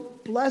 I'm so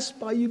blessed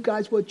by you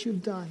guys, what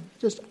you've done.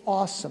 Just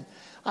awesome.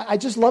 I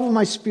just love when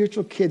my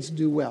spiritual kids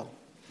do well.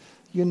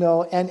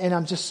 And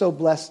I'm just so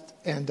blessed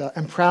and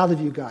I'm proud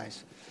of you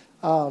guys.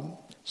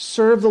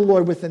 Serve the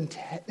Lord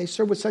they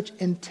serve with such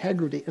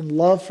integrity and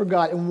love for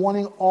God and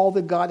wanting all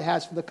that God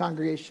has for the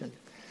congregation.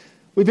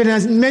 We've been in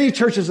as many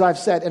churches, I've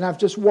said, and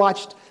I've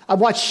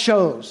watched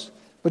shows,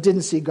 but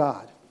didn't see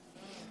God.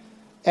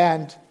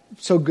 And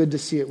so good to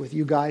see it with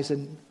you guys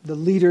and the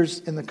leaders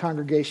in the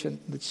congregation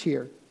that's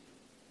here.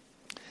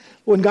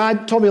 When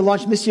God told me to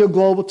launch Missio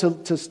Global,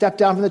 to step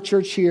down from the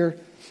church here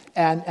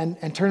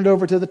and turn it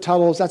over to the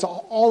Tuttles, that's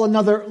all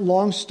another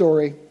long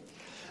story.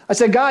 I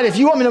said, God, if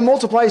you want me to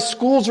multiply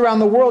schools around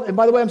the world, and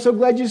by the way, I'm so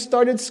glad you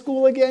started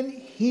school again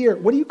here.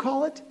 What do you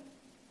call it?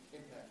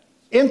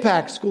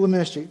 Impact School of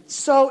Ministry.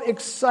 So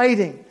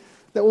exciting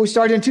that when we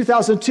started in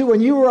 2002,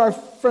 when you were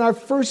in our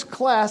first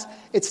class,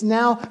 it's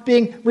now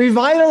being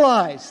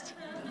revitalized.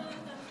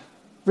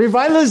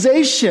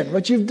 Revitalization,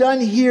 what you've done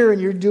here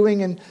and you're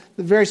doing in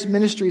the various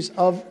ministries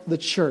of the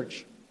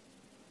church.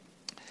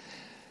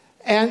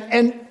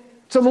 And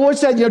so the Lord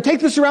said, take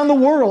this around the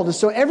world. And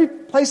so every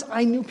place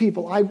I knew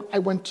people, I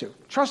went to.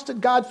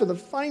 Trusted God for the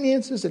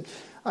finances. And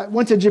I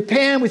went to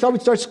Japan. We thought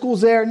we'd start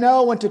schools there.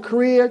 No. Went to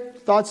Korea.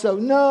 Thought so.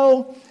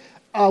 No.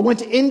 Went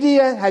to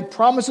India. Had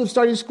promise of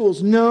starting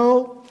schools.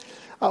 No.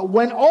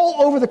 Went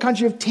all over the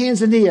country of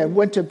Tanzania.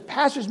 Went to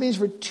pastors' meetings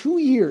for 2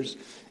 years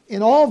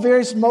in all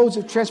various modes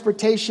of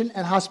transportation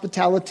and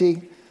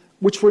hospitality,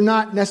 which were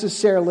not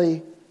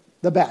necessarily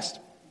the best.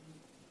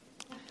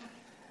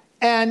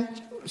 And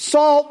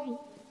saw,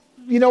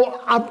 we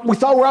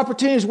thought where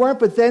opportunities weren't,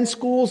 but then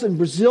schools in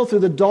Brazil through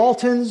the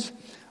Daltons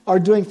are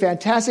doing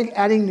fantastic,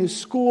 adding new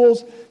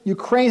schools.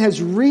 Ukraine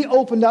has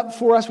reopened up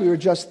for us. We were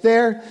just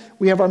there.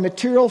 We have our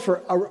material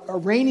for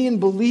Iranian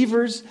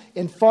believers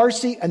in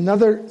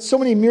Farsi, so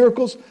many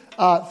miracles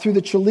through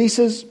the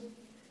Chalices.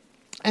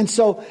 And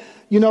so,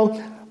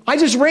 I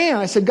just ran.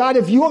 I said, God,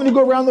 if you want me to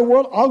go around the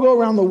world, I'll go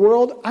around the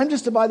world.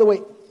 By the way,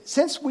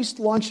 since we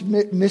launched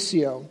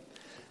Missio,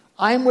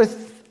 I'm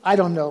with, a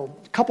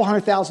couple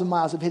 100,000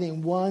 miles of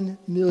hitting 1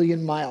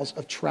 million miles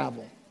of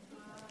travel.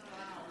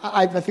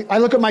 I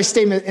look at my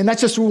statement, and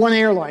that's just one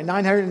airline,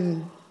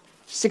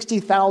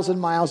 960,000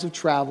 miles of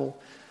travel.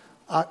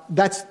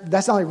 That's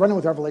not only running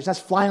with Revelation, that's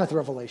flying with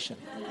Revelation.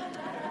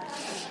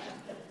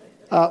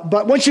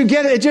 But once you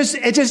get it,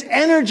 it just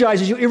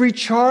energizes you. It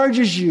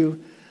recharges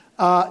you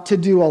to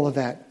do all of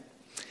that.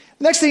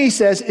 The next thing he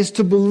says is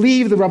to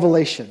believe the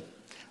revelation.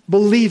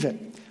 Believe it.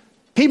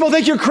 People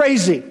think you're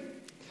crazy.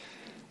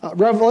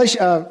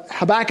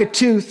 Habakkuk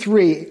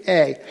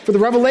 2:3a. For the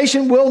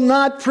revelation will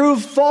not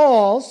prove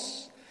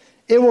false.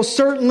 It will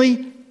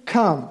certainly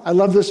come. I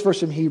love this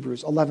verse from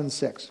Hebrews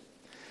 11:6.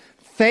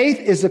 Faith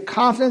is the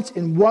confidence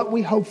in what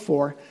we hope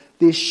for,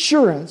 the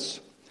assurance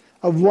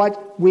of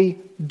what we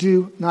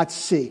do not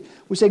see.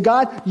 We say,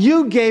 God,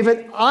 you gave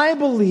it, I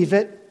believe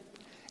it,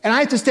 and I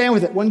have to stand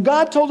with it. When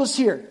God told us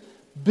here,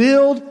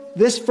 build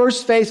this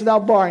first phase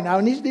without borrowing. Now,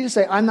 I need to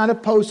say, I'm not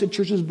opposed to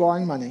churches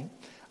borrowing money.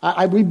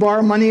 We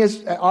borrow money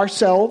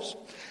ourselves.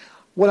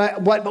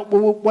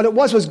 What it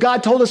was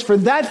God told us for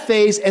that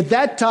phase at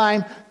that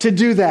time to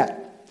do that.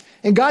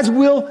 And God's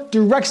will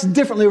directs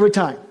differently over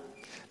time.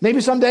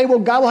 Maybe someday,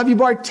 God will have you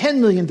borrow $10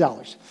 million.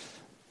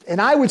 And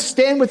I would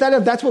stand with that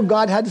if that's what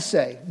God had to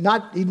say.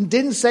 He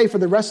didn't say for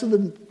the rest of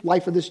the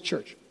life of this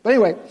church. But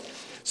anyway,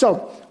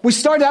 so we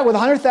started out with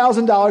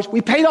 $100,000.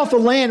 We paid off the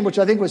land, which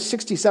I think was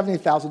 $60,000,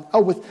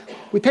 $70,000.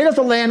 We paid off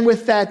the land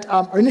with that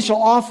our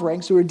initial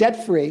offering, so we were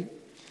debt-free.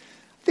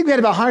 I think we had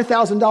about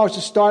 $100,000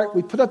 to start.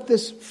 We put up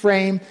this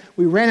frame.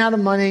 We ran out of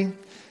money,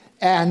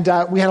 and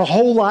we had a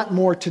whole lot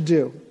more to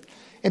do.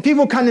 And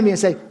people would come to me and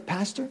say,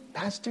 Pastor,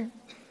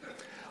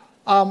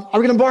 are we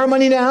going to borrow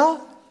money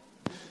now?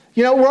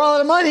 We're all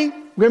out of money.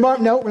 No, we're not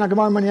going to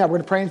borrow money now. We're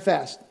going to pray and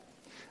fast.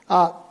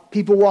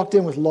 People walked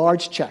in with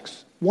large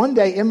checks. One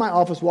day in my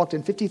office walked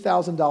in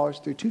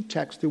 $50,000 through 2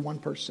 checks through one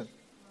person.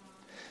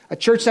 A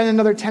church sent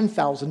another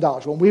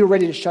 $10,000 when we were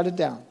ready to shut it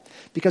down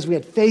because we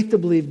had faith to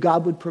believe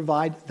God would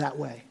provide that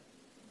way.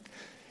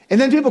 And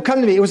then people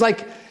come to me. It was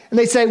like, and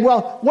they say,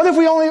 well, what if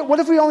we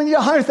only need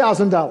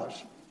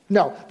 $100,000?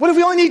 No. What if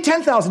we only need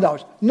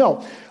 $10,000?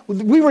 No.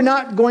 We were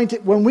not going to,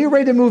 when we were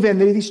ready to move in,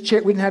 we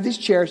didn't have these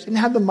chairs, didn't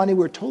have the money, we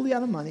were totally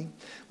out of money.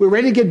 We were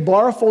ready to get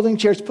borrow folding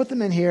chairs, put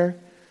them in here,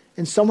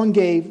 and someone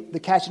gave the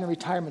cash in a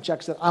retirement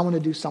check, said, I want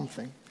to do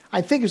something.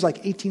 I think it was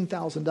like $18,000,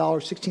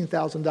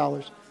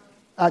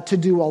 $16,000 to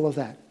do all of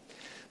that.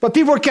 But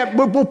people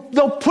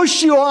they'll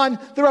push you on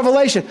the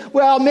revelation.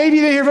 Well, maybe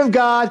you didn't hear from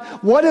God.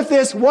 What if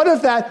this? What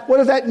if that? What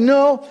if that?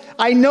 No,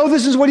 I know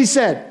this is what he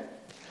said.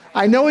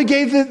 I know he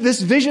gave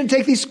this vision to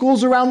take these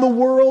schools around the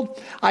world.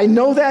 I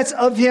know that's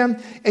of him.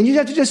 And you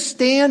have to just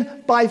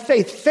stand by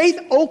faith. Faith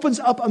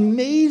opens up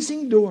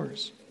amazing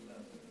doors.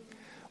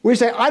 We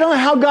say, I don't know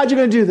how, God, you're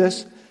going to do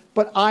this,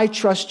 but I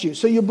trust you.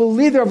 So you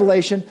believe the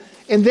revelation,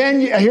 and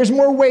then here's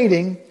more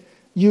waiting.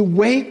 You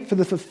wait for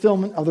the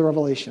fulfillment of the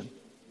revelation.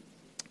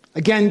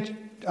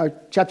 Again,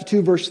 chapter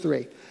 2, verse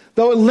 3.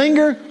 Though it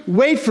linger,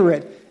 wait for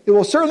it. It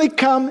will certainly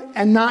come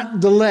and not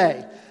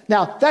delay.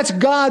 Now, that's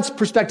God's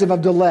perspective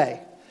of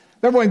delay.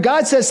 Remember, when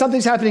God says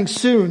something's happening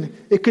soon,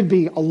 it could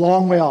be a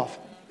long way off.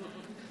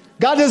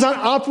 God does not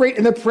operate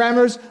in the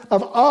parameters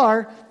of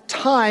our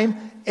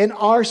time and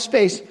our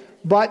space,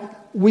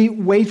 but we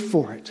wait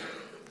for it.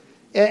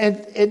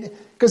 And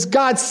because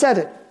God said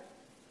it.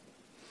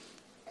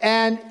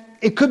 And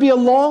it could be a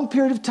long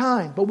period of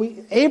time. But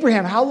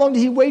Abraham, how long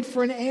did he wait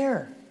for an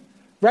heir?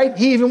 Right?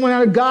 He even went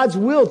out of God's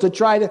will to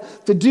try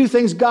to do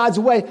things God's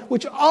way,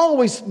 which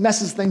always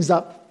messes things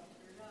up.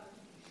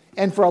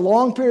 And for a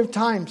long period of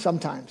time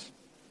sometimes.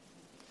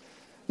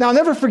 Now, I'll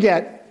never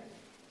forget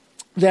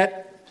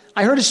that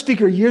I heard a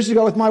speaker years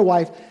ago with my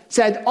wife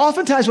said,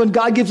 oftentimes when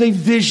God gives a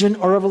vision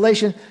or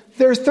revelation,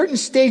 there are certain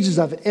stages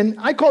of it. And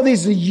I call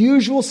these the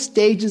usual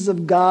stages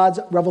of God's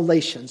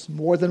revelations,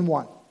 more than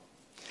one.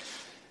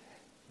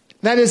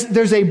 That is,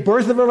 there's a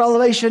birth of a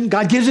revelation.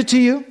 God gives it to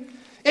you.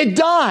 It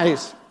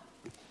dies.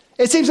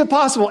 It seems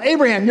impossible.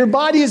 Abraham, your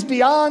body is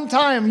beyond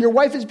time. Your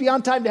wife is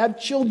beyond time to have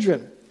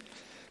children.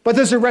 But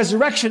there's a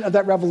resurrection of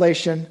that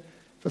revelation,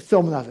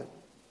 fulfillment of it.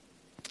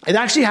 It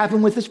actually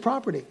happened with this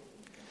property.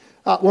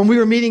 When we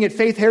were meeting at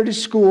Faith Heritage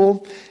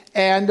School,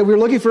 and we were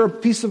looking for a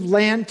piece of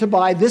land to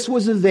buy, this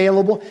was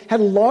available, had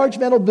a large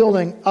metal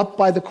building up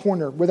by the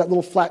corner where that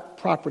little flat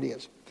property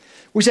is.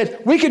 We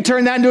said, we could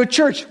turn that into a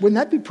church. Wouldn't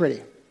that be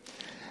pretty?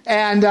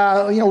 And,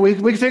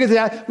 we figured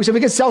that. We said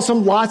we could sell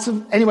some lots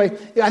of, anyway,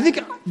 I think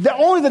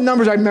only the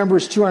numbers I remember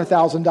is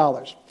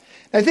 $200,000.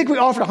 I think we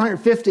offered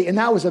 $150,000, and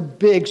that was a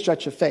big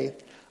stretch of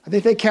faith. I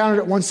think they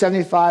counted at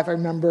 $175,000, I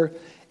remember,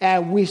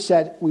 and we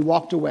said, we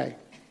walked away.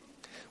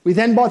 We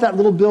then bought that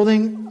little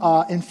building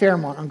in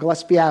Fairmont on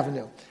Gillespie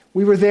Avenue.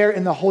 We were there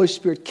and the Holy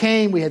Spirit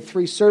came. We had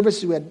 3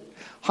 services. We had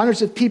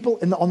hundreds of people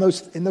in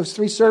those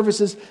 3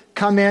 services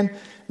come in.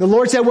 The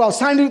Lord said, well, it's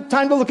time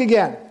to look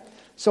again.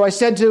 So I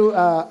said to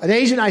an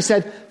agent, I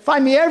said,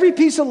 find me every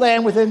piece of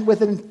land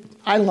within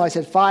I don't know, I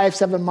said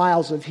 5-7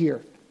 miles of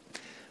here.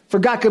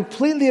 Forgot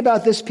completely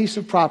about this piece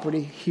of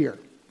property here.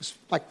 It was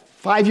like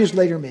 5 years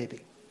later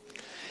maybe.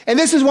 And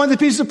this is one of the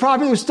pieces of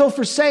property that was still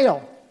for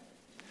sale.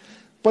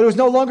 But it was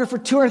no longer for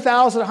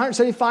 $200,000,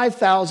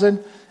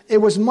 $175,000. It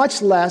was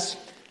much less.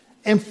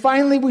 And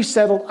finally we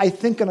settled, I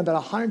think, on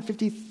about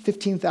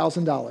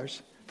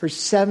 $115,000 for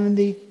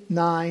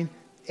 79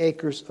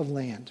 acres of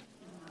land.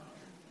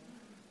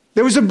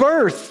 There was a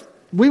birth.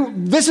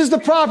 This is the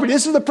property.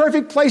 This is the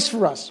perfect place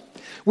for us.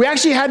 We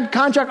actually had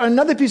contract on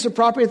another piece of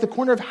property at the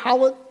corner of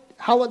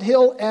Howlett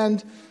Hill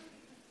and...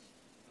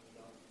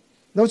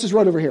 What's this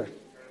road over here?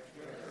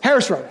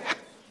 Harris Road.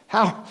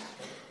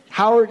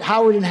 Howard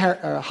and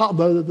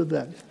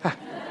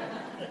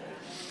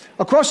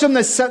across from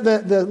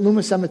the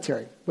Loomis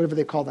Cemetery, whatever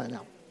they call that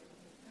now.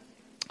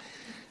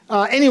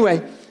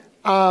 Anyway,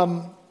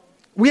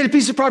 we had a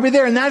piece of property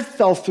there, and that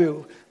fell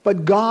through.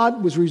 But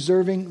God was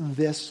reserving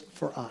this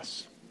for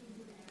us.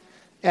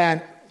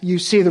 And you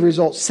see the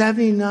result,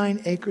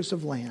 79 acres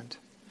of land.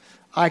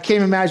 I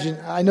can't imagine.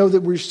 I know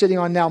that we're sitting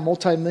on now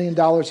multi-million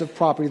dollars of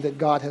property that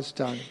God has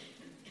done.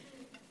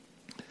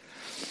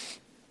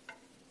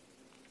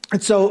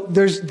 And so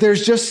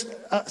there's just,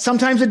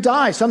 sometimes it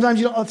dies. Sometimes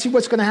you don't see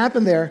what's going to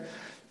happen there,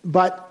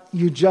 but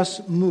you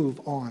just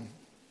move on.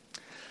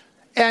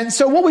 And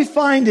so what we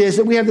find is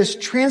that we have this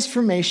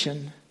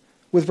transformation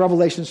with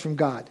revelations from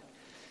God.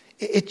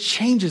 It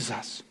changes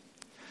us.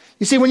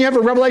 You see, when you have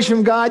a revelation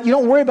from God, you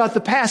don't worry about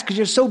the past because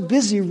you're so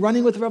busy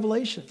running with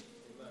revelation.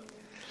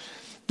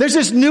 There's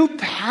this new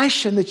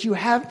passion that you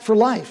have for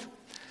life.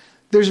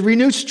 There's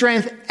renewed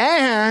strength,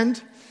 and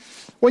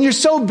when you're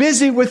so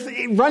busy with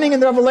running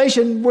in the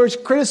revelation, where it's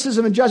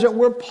criticism and judgment,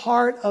 we're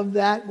part of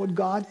that, what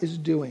God is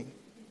doing.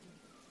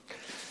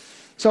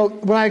 So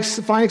what I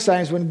find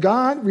exciting is when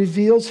God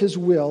reveals his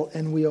will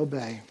and we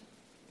obey.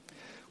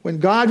 When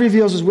God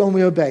reveals his will and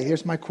we obey,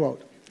 here's my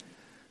quote.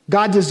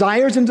 God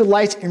desires and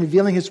delights in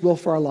revealing his will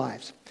for our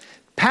lives.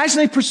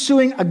 Passionately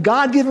pursuing a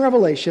God-given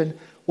revelation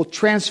will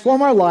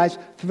transform our lives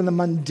from the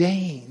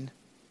mundane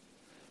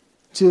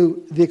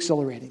to the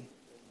exhilarating.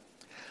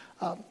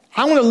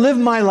 I want to live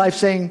my life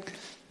saying,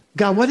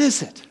 God, what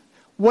is it?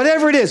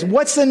 Whatever it is,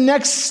 what's the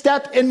next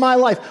step in my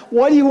life?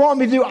 What do you want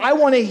me to do? I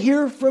want to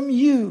hear from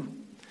you.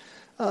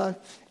 The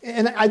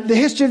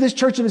history of this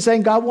church has been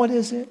saying, God, what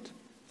is it?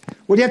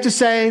 What do you have to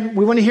say?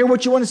 We want to hear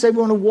what you want to say. We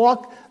want to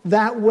walk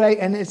that way.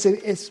 And it's one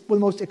of the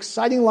most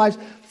exciting lives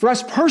for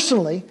us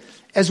personally,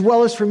 as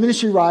well as for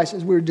Ministry Rise,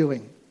 as we're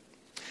doing.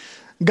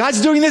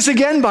 God's doing this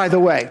again, by the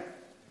way.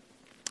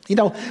 You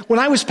know, when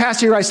I was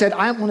pastor here, I said,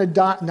 I want to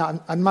die. No,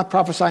 I'm not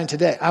prophesying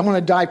today. I want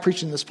to die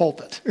preaching in this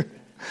pulpit.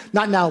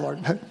 Not now,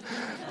 Lord.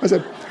 I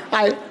said,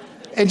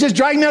 and just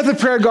drag me out to the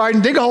prayer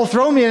garden, dig a hole,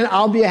 throw me in,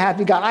 I'll be a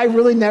happy God. I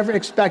really never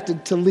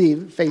expected to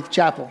leave Faith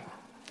Chapel.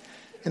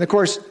 And of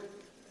course,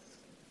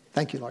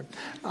 thank you, Lord.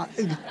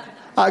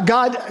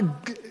 God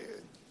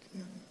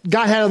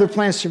had other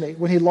plans for me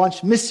when he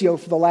launched Missio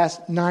for the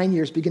last 9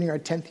 years, beginning our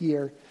 10th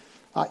year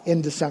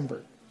in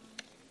December.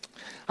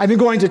 I've been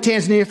going to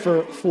Tanzania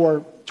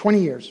for 20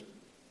 years.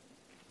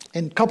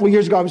 And a couple of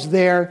years ago, I was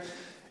there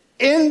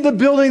in the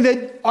building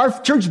that our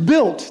church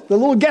built, the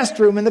little guest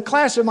room and the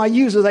classroom I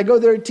use as I go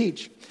there to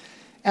teach.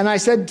 And I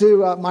said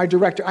to my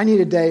director, I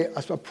need a day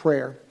of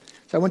prayer.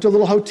 So I went to a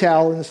little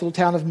hotel in this little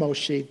town of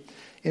Moshi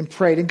and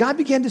prayed. And God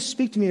began to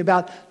speak to me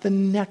about the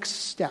next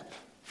step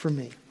for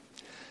me.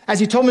 As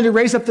he told me to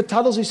raise up the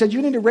Tuttles, he said,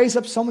 you need to raise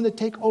up someone to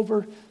take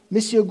over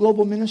Missio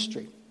Global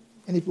Ministry.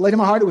 And he laid in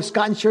my heart, it was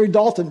Scott and Sherry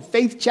Dalton,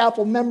 Faith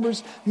Chapel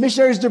members,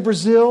 missionaries to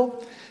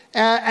Brazil.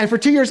 And for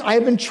 2 years, I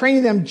have been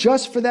training them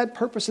just for that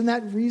purpose and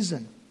that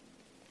reason.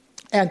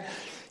 And,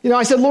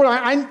 I said, Lord,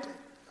 I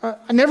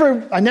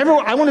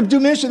want to do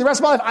ministry the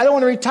rest of my life. I don't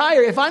want to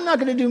retire. If I'm not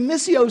going to do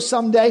Missio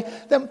someday,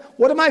 then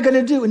what am I going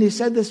to do? And he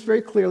said this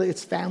very clearly,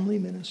 it's family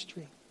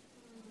ministry.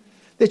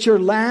 That your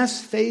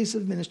last phase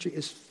of ministry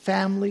is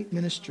family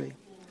ministry.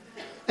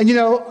 And,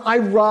 I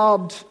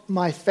robbed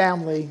my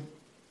family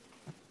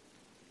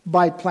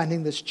by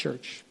planting this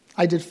church.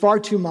 I did far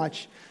too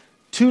much,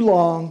 too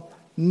long,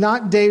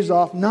 not days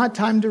off, not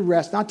time to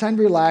rest, not time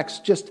to relax,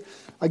 just,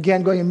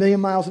 again, going 1,000,000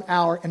 miles an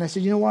hour. And I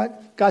said, you know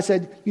what? God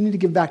said, you need to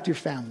give back to your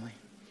family.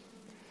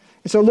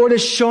 And so the Lord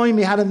is showing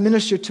me how to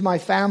minister to my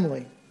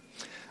family.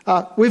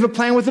 We have a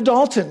plan with the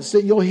Daltons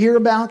that you'll hear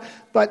about,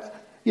 but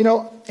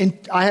and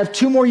I have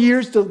 2 more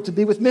years to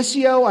be with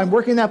Missio. I'm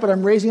working that, but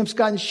I'm raising up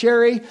Scott and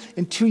Sherry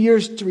in 2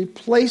 years to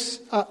replace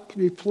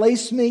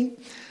me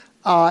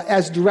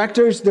as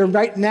directors. They're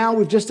right now,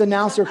 we've just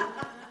announced their...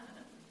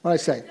 What did I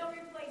say?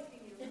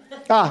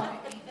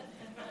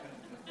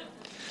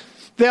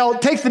 They'll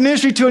take the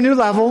ministry to a new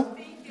level.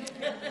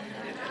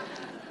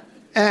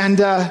 And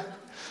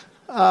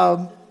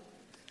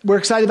we're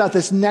excited about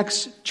this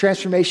next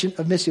transformation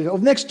of Missio. Over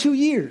the next 2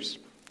 years,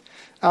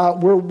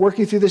 we're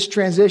working through this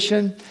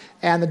transition,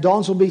 and the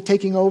Daltons will be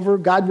taking over.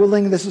 God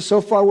willing, this is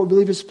so far what we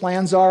believe his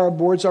plans are. Our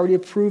board's already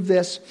approved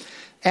this.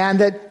 And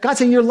that God's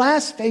saying, your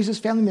last phase is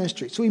family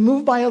ministry. So we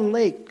moved by a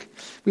lake.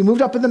 We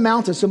moved up in the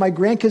mountains, so my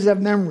grandkids have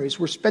memories.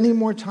 We're spending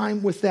more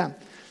time with them.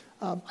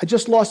 I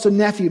just lost a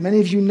nephew, many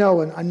of you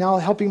know, and I'm now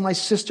helping my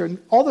sister. And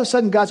all of a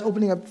sudden, God's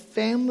opening up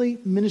family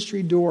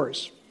ministry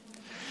doors.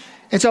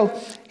 And so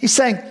he's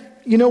saying,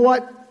 you know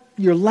what?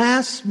 Your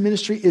last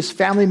ministry is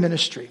family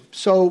ministry.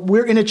 So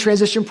we're in a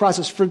transition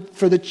process for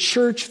the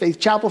church, Faith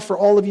Chapel, for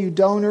all of you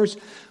donors.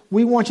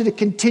 We want you to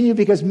continue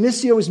because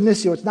Missio is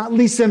Missio. It's not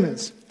Lee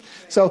Simmons.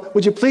 So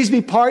would you please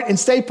be part and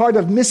stay part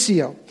of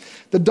Missio?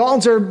 The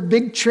Daltons are a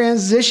big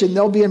transition.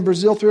 They'll be in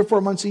Brazil 3 or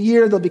 4 months a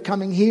year. They'll be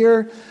coming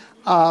here,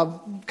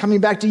 coming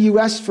back to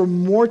U.S. for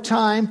more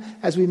time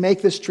as we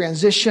make this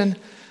transition.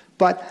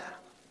 But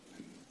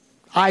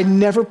I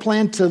never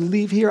planned to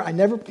leave here. I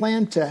never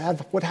planned to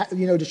have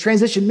to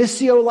transition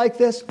Missio like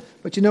this.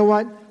 But you know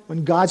what?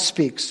 When God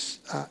speaks,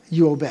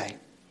 you obey.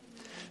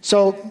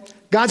 So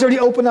God's already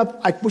opened up.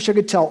 I wish I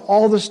could tell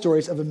all the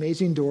stories of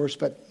amazing doors,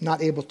 but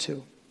not able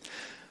to.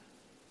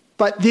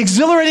 But the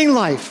exhilarating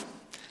life,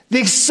 the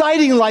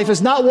exciting life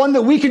is not one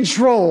that we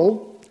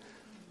control,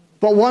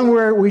 but one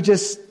where we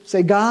just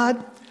say,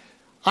 God,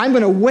 I'm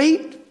going to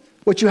wait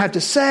what you have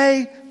to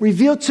say,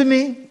 reveal to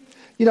me.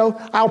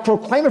 I'll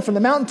proclaim it from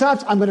the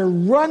mountaintops. I'm going to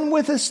run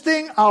with this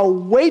thing. I'll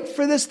wait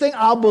for this thing.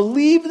 I'll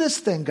believe this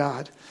thing,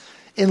 God,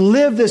 and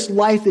live this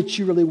life that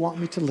you really want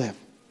me to live.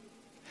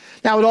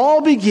 Now, it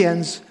all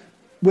begins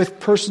with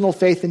personal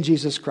faith in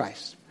Jesus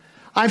Christ.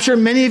 I'm sure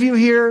many of you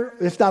here,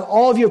 if not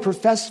all of you,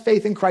 profess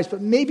faith in Christ, but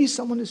maybe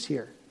someone is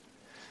here.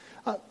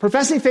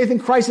 Professing faith in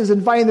Christ is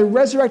inviting the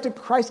resurrected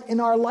Christ in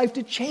our life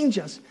to change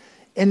us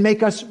and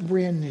make us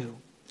brand new.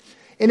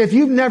 And if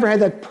you've never had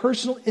that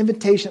personal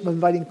invitation of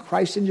inviting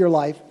Christ into your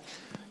life,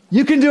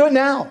 you can do it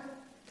now.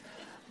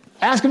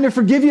 Ask him to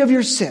forgive you of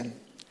your sin.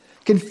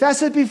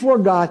 Confess it before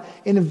God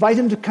and invite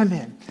him to come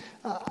in.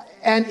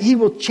 And he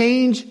will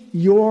change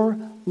your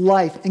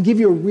life and give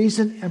you a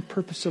reason and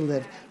purpose to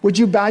live. Would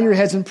you bow your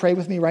heads and pray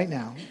with me right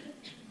now?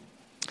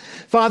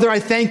 Father, I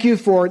thank you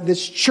for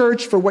this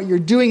church, for what you're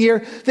doing here,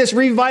 this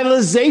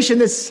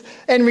revitalization,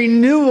 and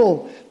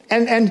renewal,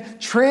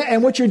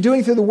 and what you're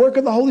doing through the work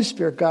of the Holy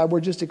Spirit, God.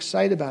 We're just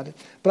excited about it.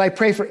 But I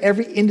pray for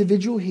every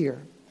individual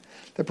here,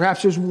 that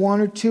perhaps there's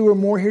 1 or 2 or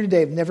more here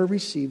today who have never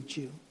received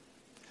you.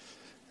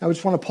 I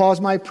just want to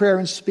pause my prayer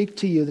and speak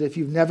to you that if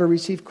you've never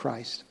received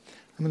Christ,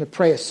 I'm going to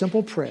pray a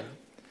simple prayer.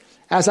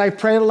 As I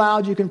pray it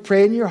aloud, you can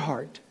pray in your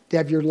heart to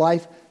have your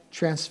life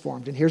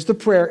transformed. And here's the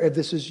prayer, if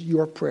this is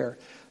your prayer.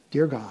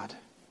 Dear God,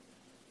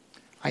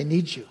 I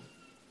need you.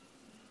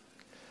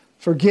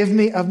 Forgive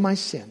me of my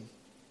sin.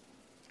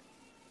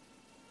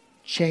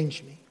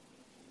 Change me.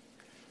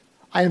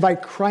 I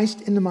invite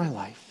Christ into my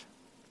life.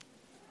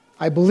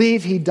 I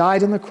believe he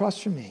died on the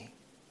cross for me.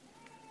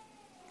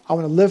 I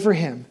want to live for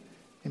him.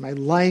 And my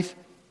life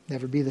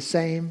never be the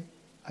same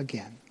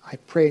again. I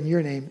pray in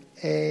your name.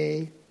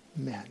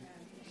 Amen.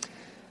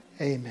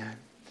 Amen.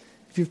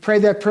 If you've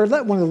prayed that prayer,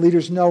 let one of the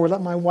leaders know, or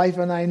let my wife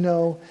and I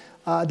know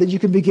that you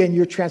can begin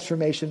your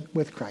transformation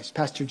with Christ.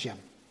 Pastor Jim.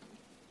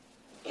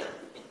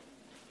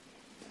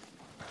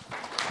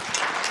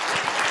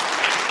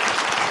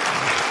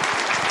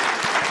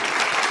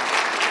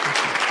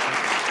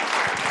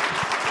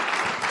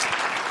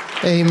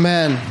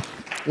 Amen.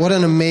 What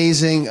an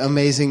amazing,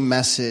 amazing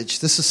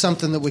message. This is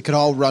something that we could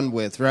all run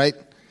with, right?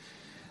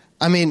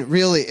 I mean,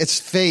 really,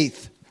 it's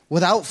faith.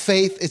 Without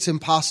faith, it's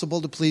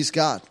impossible to please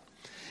God.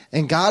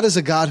 And God is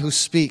a God who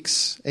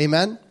speaks.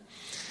 Amen?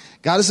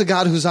 God is a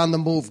God who's on the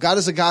move. God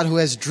is a God who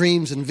has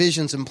dreams and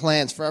visions and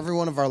plans for every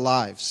one of our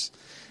lives.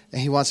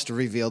 And he wants to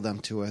reveal them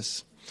to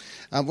us.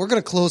 We're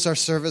going to close our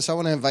service. I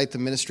want to invite the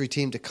ministry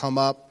team to come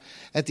up.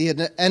 At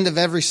the end of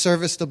every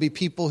service, there'll be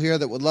people here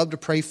that would love to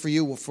pray for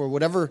you for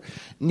whatever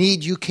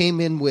need you came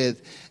in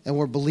with. And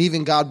we're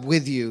believing God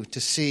with you to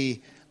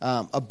see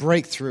a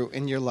breakthrough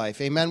in your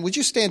life. Amen. Would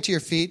you stand to your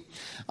feet?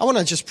 I want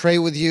to just pray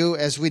with you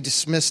as we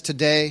dismiss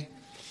today.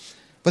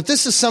 But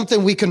this is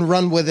something we can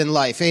run with in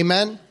life.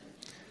 Amen.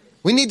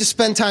 We need to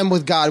spend time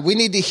with God. We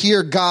need to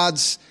hear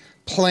God's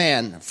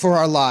plan for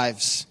our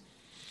lives.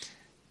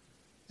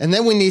 And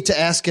then we need to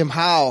ask him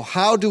how.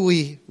 How do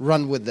we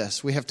run with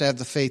this? We have to have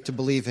the faith to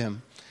believe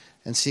him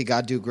and see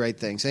God do great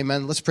things.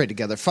 Amen. Let's pray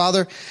together.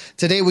 Father,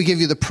 today we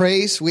give you the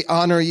praise. We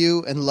honor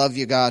you and love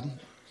you, God.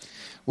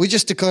 We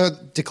just declare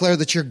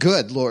that you're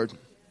good, Lord.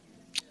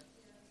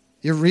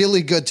 You're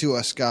really good to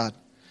us, God.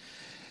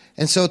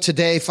 And so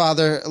today,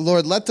 Father,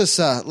 Lord, let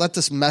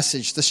this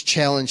message, this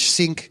challenge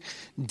sink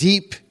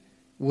deep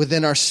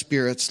within our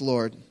spirits,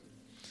 Lord.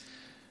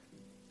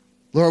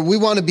 Lord, we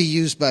want to be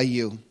used by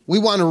you. We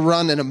want to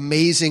run an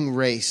amazing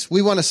race.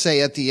 We want to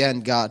say at the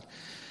end, God,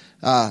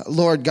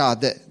 Lord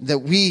God,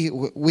 that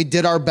we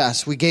did our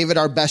best. We gave it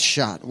our best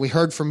shot. We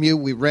heard from you.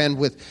 We ran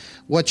with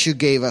what you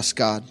gave us,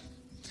 God.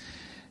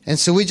 And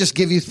so we just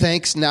give you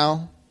thanks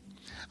now.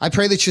 I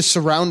pray that you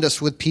surround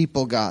us with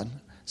people, God.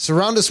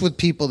 Surround us with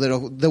people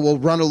that will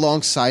run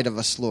alongside of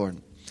us, Lord.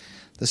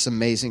 This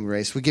amazing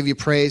race. We give you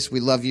praise. We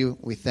love you.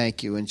 We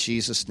thank you. In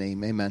Jesus'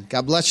 name, amen.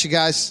 God bless you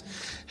guys.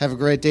 Have a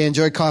great day.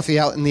 Enjoy coffee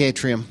out in the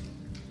atrium.